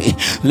Calvary.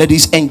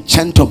 Ladies and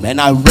gentlemen,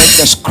 I read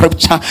the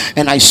scripture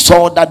and I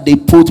saw that they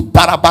put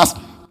Barabbas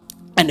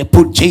and they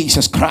put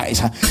Jesus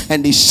Christ,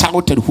 and they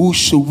shouted, who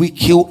should we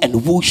kill and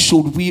who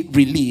should we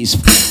release?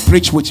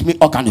 Preach with me,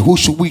 organ. Who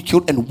should we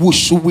kill and who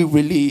should we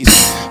release?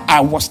 I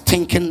was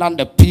thinking that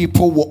the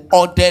people were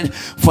ordered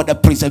for the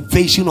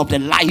preservation of the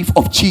life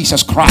of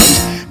Jesus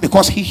Christ,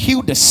 because he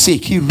healed the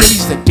sick, he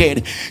raised the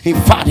dead. In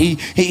fact,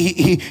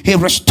 he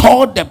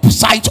restored the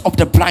sight of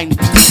the blind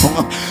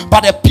people.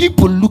 But the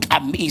people looked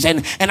amazed,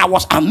 and I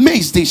was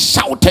amazed. They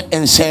shouted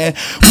and said,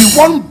 we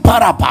want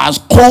Barabbas,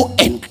 go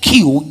and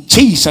kill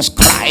Jesus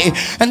Christ.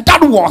 And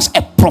that was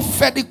a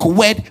prophetic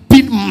word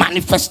being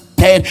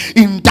manifested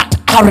in that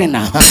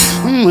arena.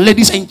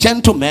 Ladies and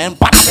gentlemen,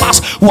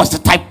 Barabbas was the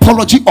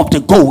typology of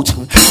the goat,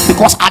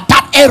 because at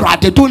that era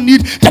they don't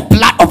need the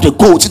blood of the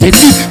goat, they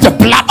need the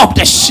blood of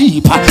the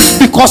sheep,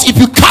 because if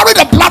you carry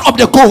the blood of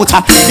the goat,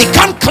 it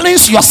can't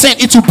cleanse your sin.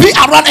 It will be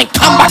around and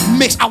come back,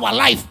 makes our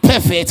life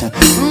perfect.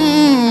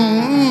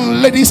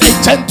 Ladies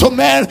and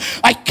gentlemen,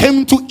 I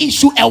came to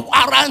issue a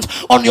warrant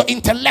on your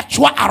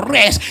intellectual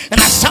arrest, and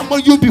I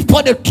summon you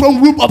before the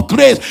throne room of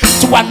grace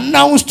to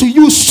announce to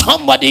you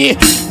somebody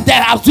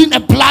that has been a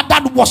blood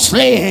that was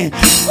slain,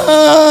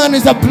 and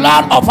it's the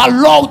blood of our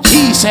Lord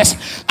Jesus,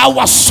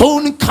 our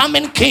soon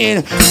coming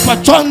King. For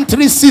John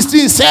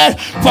 3:16 said,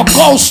 for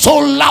God so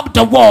loved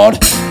the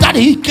world that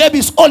he gave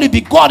his only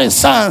begotten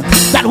Son,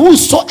 that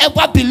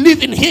whosoever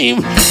believe in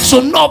him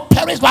shall not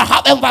perish but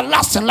have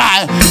everlasting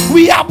life.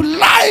 We have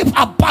life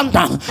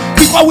abundant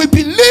because we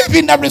believe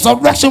in the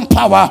resurrection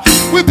power.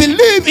 We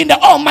believe in the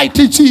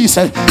Almighty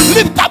Jesus.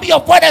 Lift up your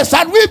voice and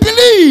say, we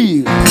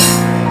believe.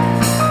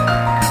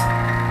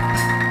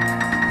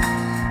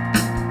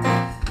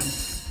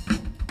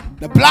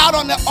 The blood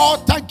on the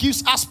altar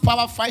gives us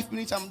power. 5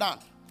 minutes, I'm done.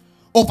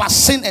 over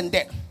sin and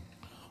death.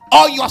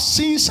 All your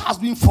sins has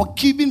been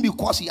forgiven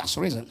because he has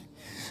risen.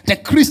 The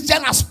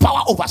Christian has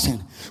power over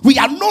sin. We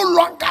are no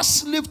longer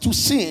slave to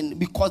sin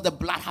because the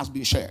blood has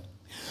been shed.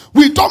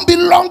 We don't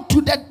belong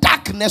to the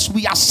darkness.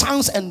 We are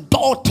sons and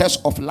daughters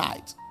of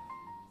light.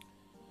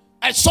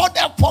 And so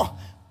therefore,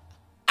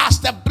 as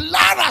the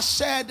blood has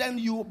shed, then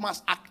you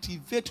must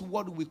activate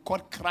what we call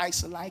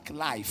Christ-like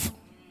life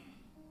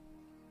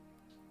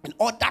in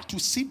order to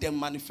see the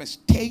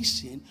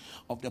manifestation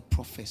of the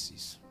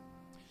prophecies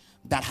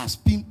that has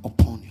been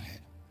upon your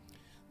head.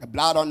 The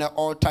blood on the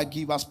altar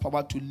gives us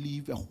power to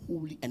live a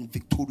holy and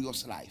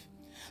victorious life.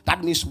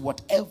 That means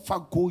whatever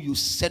goal you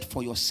set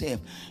for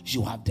yourself,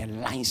 you have the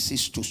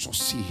license to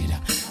succeed.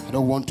 I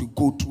don't want to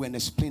go through and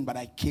explain, but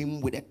I came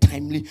with a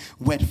timely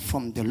word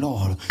from the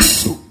Lord.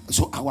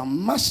 So our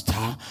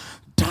master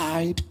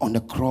died on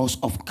the cross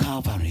of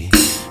Calvary,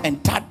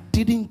 and that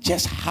didn't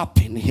just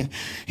happen.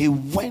 He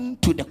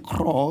went to the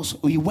cross,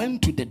 he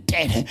went to the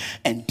dead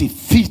and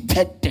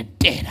defeated the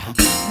dead.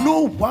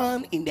 No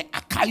one in the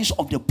archives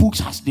of the books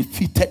has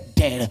defeated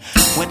death,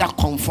 whether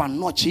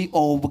Konfanochi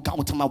or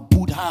Gautama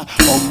Buddha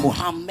or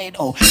Muhammad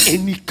or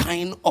any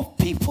kind of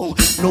people.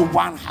 No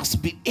one has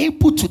been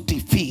able to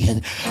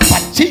defeat,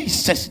 but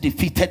Jesus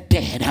defeated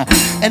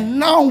death, and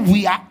now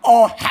we are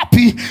all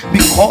happy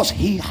because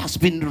he has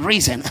been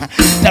risen.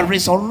 The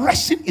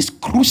resurrection is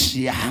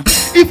crucial.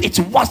 If it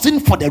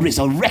wasn't for the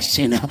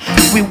resurrection,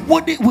 we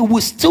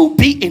would still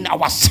be in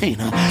our sin.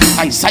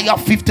 Isaiah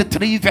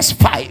 53 verse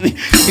 5,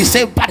 he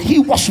said, but he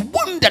was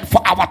wounded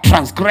for our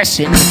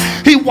transgression,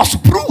 he was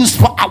bruised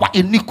for our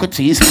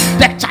iniquities,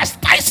 the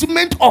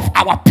chastisement of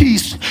our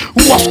peace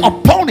was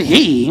upon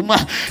him,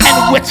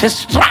 and with his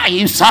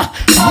stripes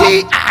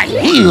we are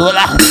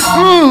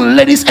healed.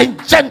 Ladies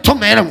and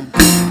gentlemen,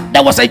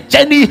 there was a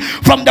journey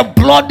from the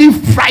bloody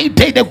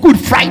Friday, the Good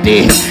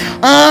Friday,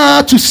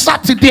 to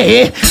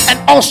Saturday,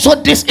 and also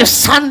this is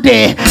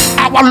Sunday.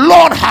 Our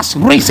Lord has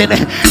risen.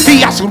 He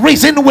has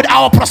risen with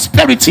our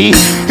prosperity.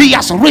 He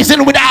has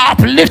risen with our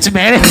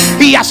upliftment.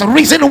 He has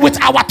risen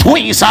with our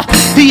twins.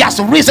 He has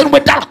risen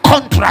with that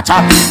contract.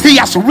 He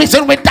has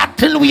risen with that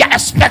thing we are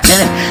expecting.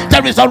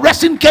 The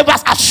resurrection gave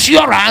us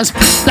assurance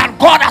that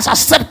God has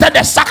accepted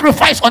the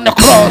sacrifice on the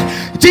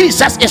cross.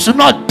 Jesus is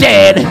not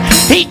dead.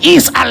 He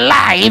is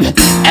alive.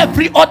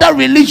 Every other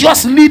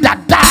religious leader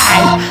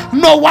died.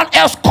 No one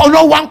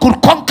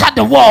could conquer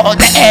the world,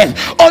 the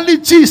earth. Only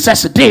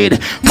Jesus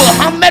did.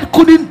 Muhammad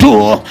couldn't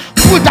do,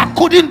 Buddha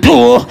couldn't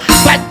do,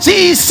 but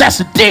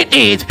Jesus did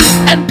it.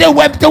 And they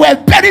were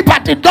buried,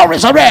 but did not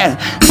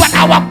resurrect. But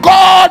our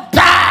God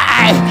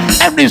died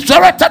and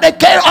resurrected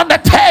again on the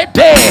third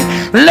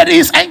day.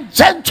 Ladies and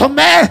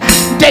gentlemen,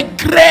 the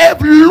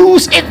grave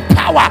lose its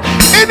power.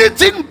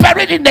 Anything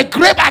buried in the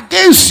grave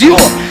against you,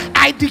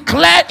 I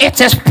declare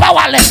it is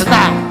powerless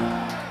now.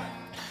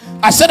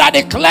 I said, I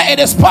declare it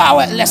is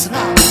powerless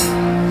now.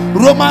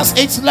 Romans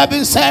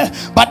 8:11 said,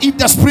 but if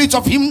the spirit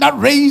of him that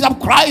raised up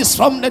Christ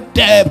from the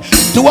dead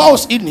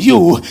dwells in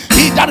you,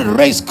 he that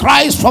raised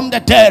Christ from the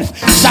dead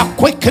shall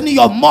quicken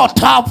your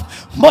mortal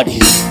body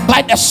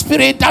by the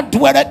spirit that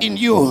dwelleth in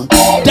you.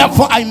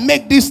 Therefore I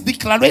make this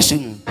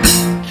declaration.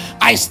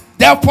 I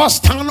therefore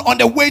stand on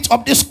the weight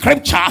of this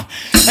scripture,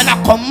 and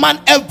I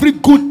command every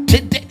good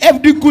thing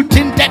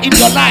dead in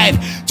your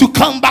life to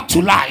come back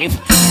to life.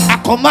 I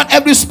command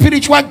every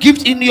spiritual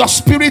gift in your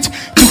spirit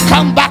to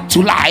come back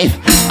to life.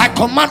 I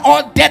command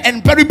all dead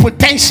and buried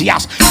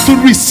potentials to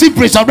receive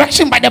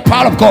resurrection by the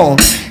power of God.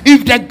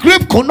 If the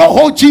grave could not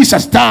hold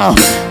Jesus down,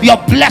 your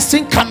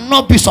blessing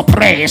cannot be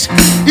suppressed.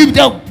 If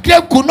the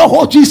grave could not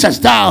hold Jesus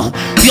down,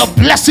 your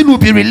blessing will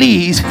be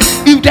released.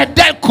 If the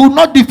dead could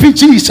not defeat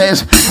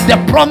Jesus,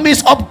 the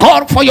promise of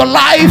God for your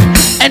life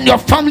and your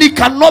family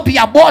cannot be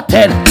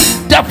aborted.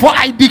 Therefore,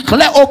 I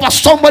declare over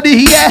somebody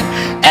here,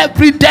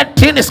 every dead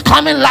thing is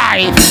coming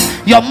live.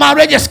 Your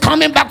marriage is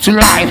coming back to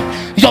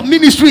life. Your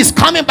ministry is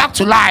coming back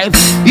to life.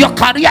 Your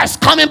career is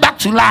coming back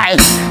to life.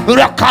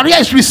 Your career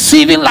is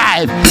receiving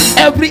life.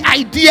 Every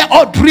idea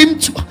or dream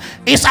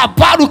is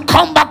about to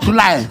come back to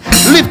life.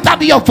 Lift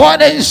up your voice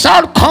and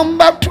shout, come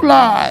back to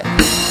life.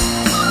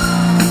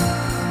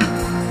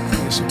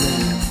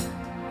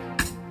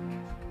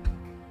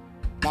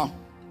 Now,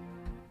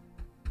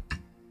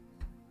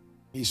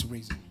 he's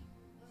raising.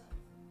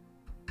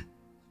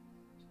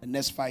 The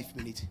next 5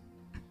 minutes,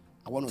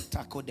 I want to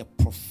tackle the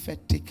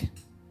prophetic.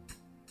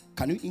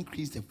 Can you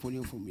increase the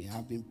volume for me?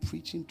 I've been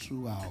preaching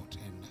throughout,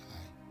 and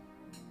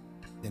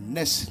the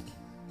next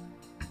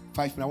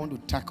 5 minutes, I want to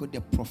tackle the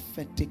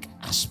prophetic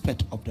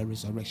aspect of the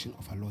resurrection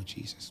of our Lord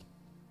Jesus.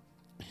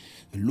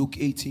 In Luke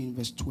 18,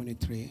 verse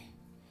 23,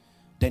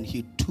 then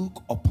he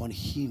took upon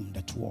him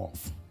the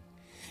 12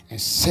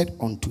 and said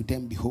unto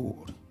them,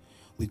 behold,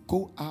 we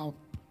go out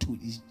to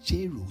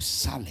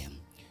Jerusalem,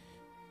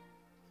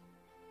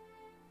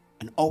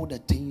 and all the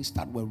things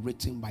that were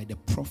written by the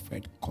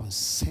prophet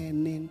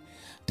concerning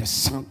the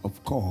Son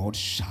of God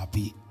shall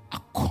be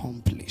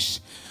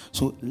accomplished.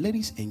 So,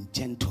 ladies and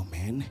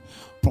gentlemen,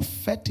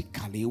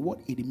 prophetically, what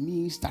it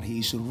means that he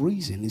is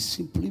risen, it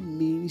simply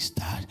means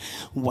that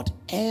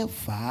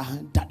whatever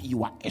that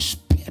you are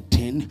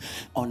expecting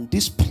on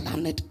this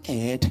planet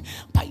Earth,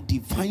 by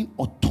divine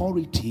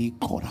authority,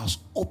 God has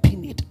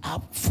opened it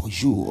up for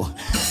you.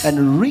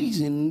 And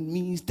risen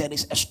means there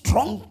is a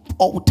strong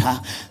altar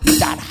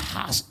that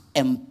has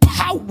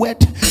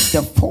empowered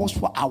the force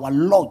for our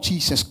Lord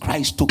Jesus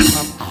Christ to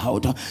come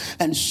out.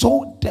 And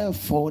so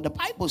therefore the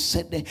Bible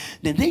said that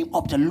the name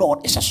of the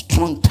Lord is a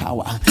strong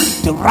tower,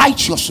 the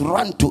righteous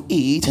run to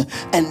it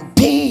and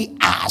they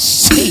are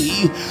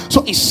saved.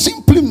 So it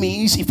simply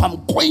means if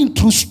I'm going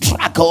through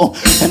struggle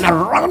and I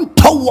run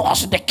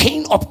towards the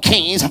King of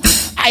Kings,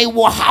 I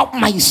will have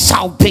my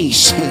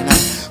salvation.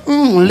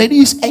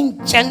 Ladies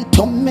and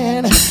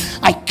gentlemen,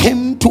 I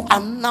came to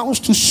announce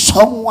to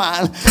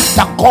someone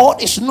that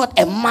God is not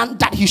a man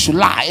that he should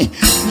lie,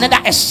 neither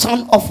a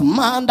son of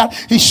man that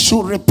he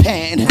should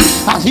repent.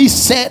 As he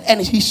said,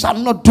 and he shall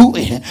not do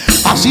it.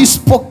 As he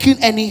spoken,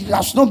 and he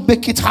does not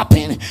make it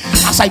happen.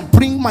 As I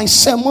bring my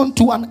sermon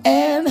to an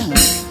end,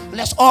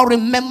 let's all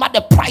remember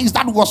the price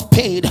that was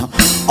paid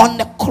on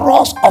the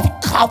cross of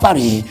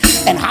Calvary,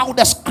 and how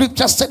the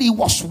scripture said he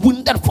was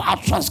wounded for our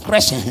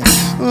transgression.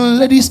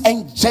 Ladies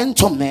and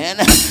gentlemen,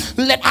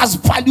 let us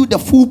value the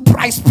full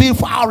price paid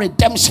for our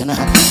redemption,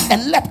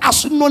 and let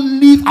us not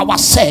live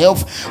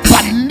ourselves,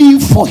 but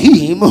live for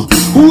him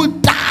who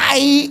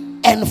died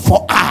and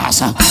for us.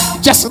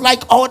 Just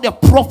like all the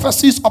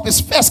prophecies of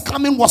his first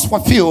coming was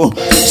fulfilled,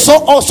 so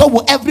also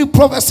will every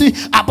prophecy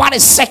about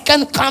his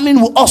second coming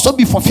will also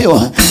be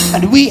fulfilled.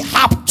 And we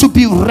have to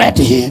be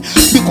ready,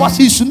 because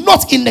he's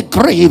not in the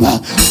grave.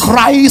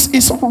 Christ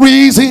is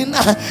risen.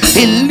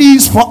 He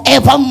lives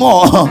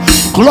forevermore.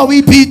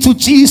 Glory be to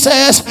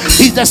Jesus.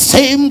 He's the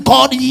same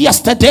God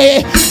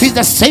yesterday, he's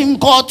the same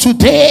God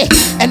today,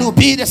 and will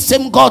be the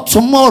same God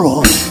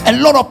tomorrow. A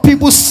lot of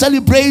people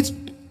celebrate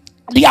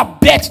their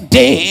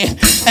birthday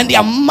and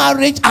their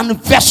marriage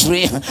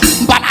anniversary,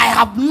 but I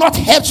have not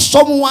heard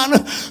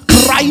someone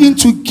trying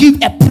to give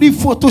a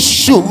pre-photo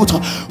shoot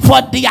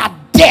for their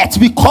death,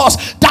 because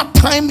that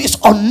time is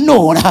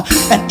unknown,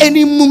 and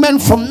any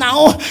moment from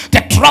now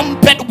the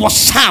trumpet will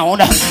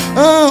sound,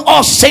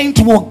 all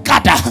saints will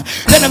gather.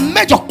 Then a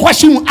major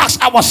question we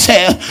ask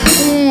ourselves,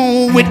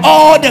 with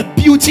all the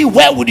beauty,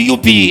 where would you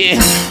be?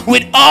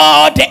 With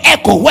all the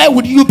echo, where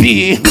would you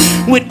be?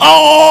 With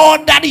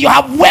all that you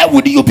have, where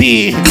would you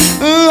be?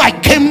 I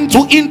came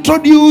to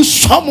introduce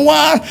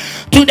someone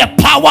to the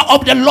power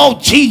of the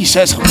Lord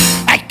Jesus.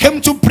 I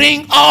came to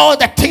bring all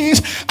the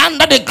things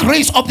under the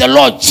grace of the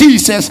Lord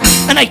Jesus,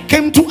 and I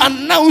came to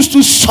announce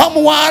to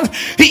someone,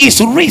 he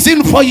is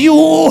risen for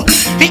you,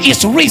 he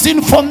is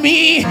risen for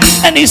me,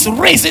 and he is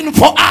risen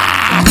for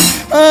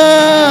us.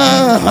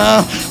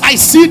 I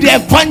see the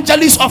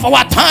evangelists of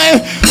our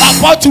time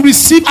about to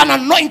receive an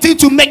anointing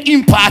to make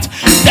impact.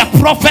 The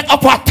prophet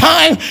of our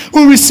time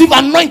will receive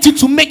anointing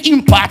to make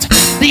impact.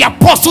 The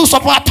apostles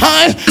of our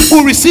time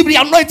will receive the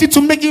anointing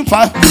to make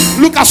impact.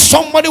 Look at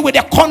somebody with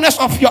the corners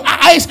of your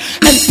eyes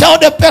and tell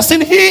the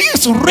person, he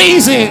is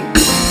risen.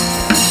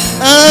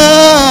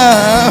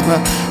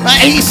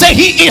 He said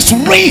he is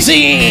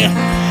risen.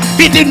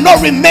 He did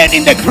not remain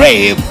in the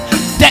grave.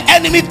 The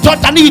enemy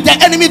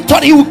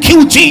thought he would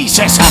kill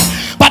Jesus,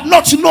 but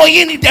not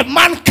knowing the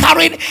man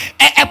carried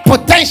a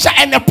potential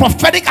and a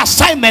prophetic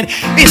assignment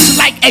is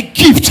like a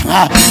gift.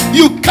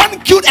 You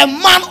can't kill a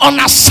man on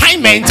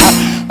assignment.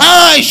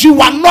 You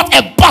are not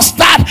a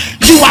bastard.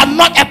 You are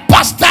not a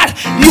bastard.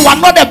 You are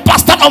not a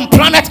bastard on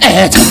planet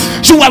Earth.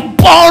 You were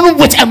born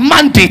with a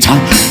mandate.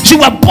 You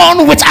were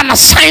born with an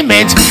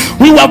assignment.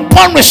 We were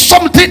born with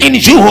something in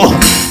you.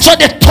 So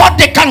they thought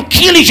they can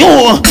kill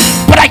you,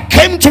 but I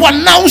came to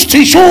announce to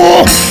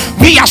you,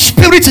 we are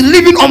spirits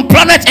living on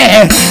planet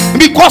Earth,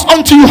 because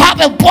until you have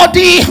a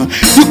body,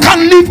 you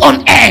can't live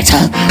on earth.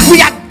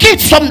 We are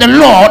gifts from the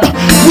Lord.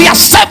 We are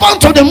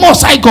servants of the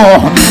Most High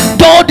God.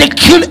 Though they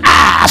kill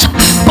us,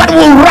 but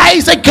we'll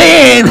rise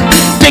again.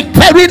 They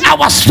buried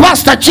our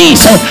master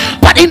Jesus,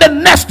 but in the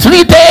next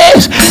 3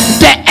 days,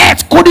 the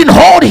earth couldn't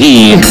hold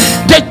him,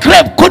 the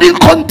grave couldn't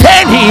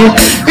contain him,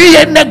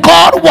 and the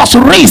God was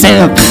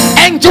risen.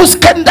 Angels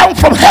came down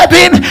from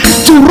heaven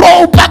to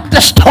roll back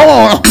the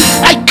stone.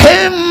 I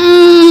came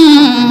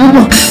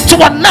to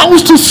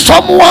announce to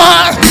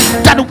someone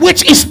that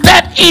which is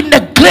dead in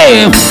the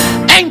grave,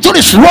 angel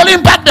is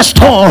rolling back the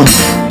stone.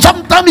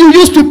 Sometimes you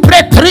used to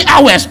pray 3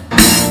 hours,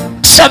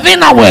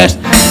 7 hours.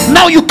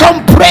 Now you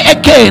can't pray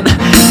again.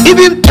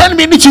 Even 10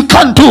 minutes you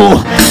can't do.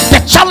 The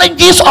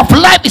challenges of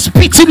life is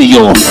beating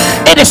you.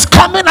 It is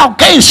coming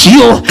against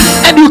you,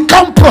 and you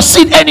can't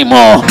proceed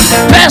anymore.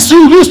 First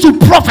you used to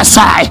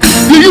prophesy,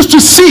 you used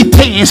to see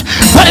things,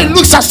 but it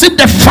looks as if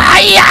the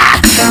fire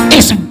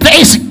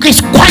is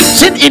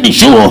quenching in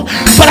you.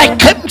 But I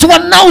came to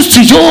announce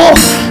to you,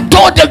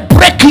 though they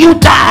break you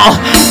down,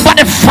 but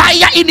the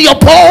fire in your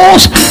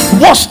bones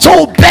was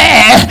so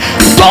bad.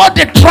 Though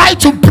they try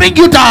to bring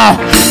you down,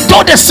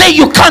 though they say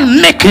you can't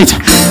make it,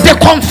 they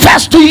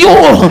confess to you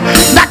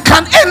that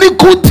can any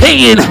good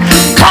thing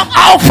come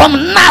out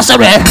from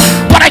Nazareth.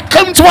 But I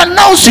came to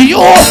announce to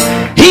you,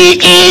 he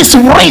is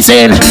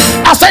risen.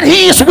 I said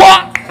he is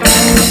what?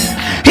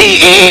 He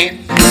is.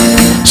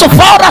 So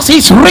far as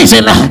he's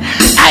risen,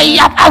 I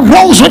am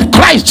arose with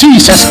Christ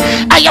Jesus.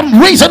 I am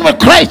risen with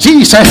Christ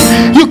Jesus.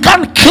 You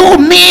can't kill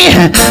me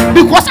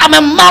because I'm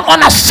a man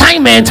on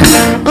assignment.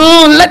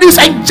 Ladies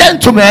and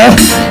gentlemen,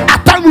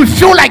 at times we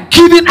feel like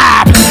giving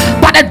up,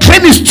 but the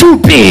dream is too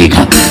big.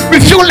 We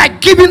feel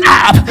like giving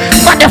up,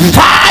 but the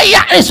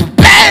fire is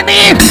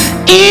burning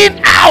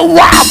in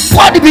our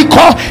body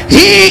because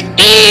he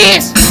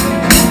is.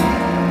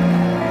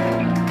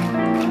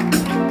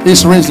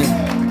 He's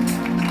risen.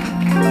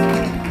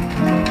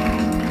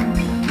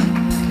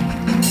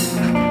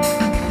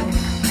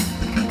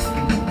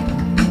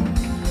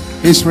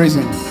 He's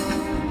risen.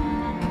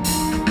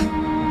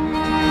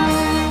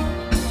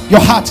 Your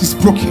heart is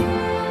broken.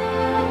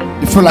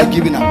 You feel like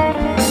giving up,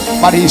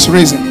 but he's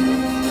risen.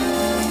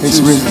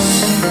 He's risen.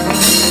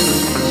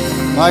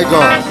 My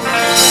God.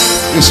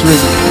 He's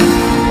risen.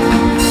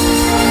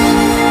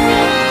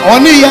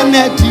 Only your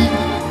netty.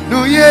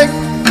 Do ye?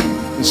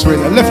 He's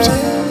risen. Lift him.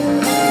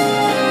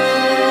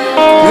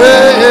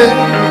 Yeah.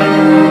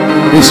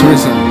 He's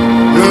risen.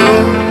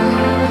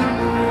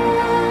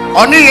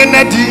 Only your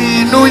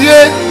netty. Do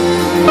ye?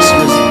 He's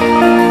risen.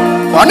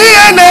 Only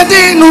your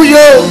netty. Do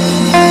ye?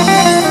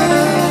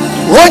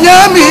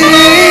 Onyami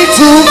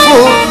tufu.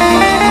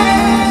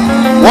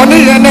 Only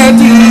your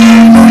netty.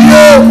 Do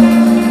ye?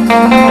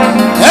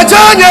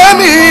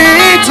 Onyami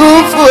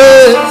tufu.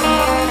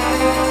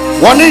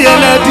 Only your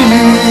netty.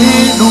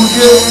 Do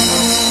ye?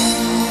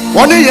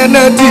 Only your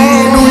netty.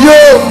 Do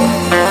ye?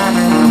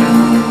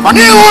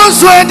 Only one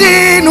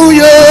sweaty. Do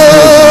ye?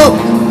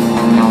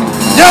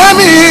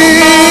 Yami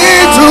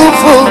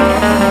tufu.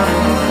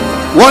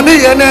 One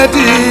day,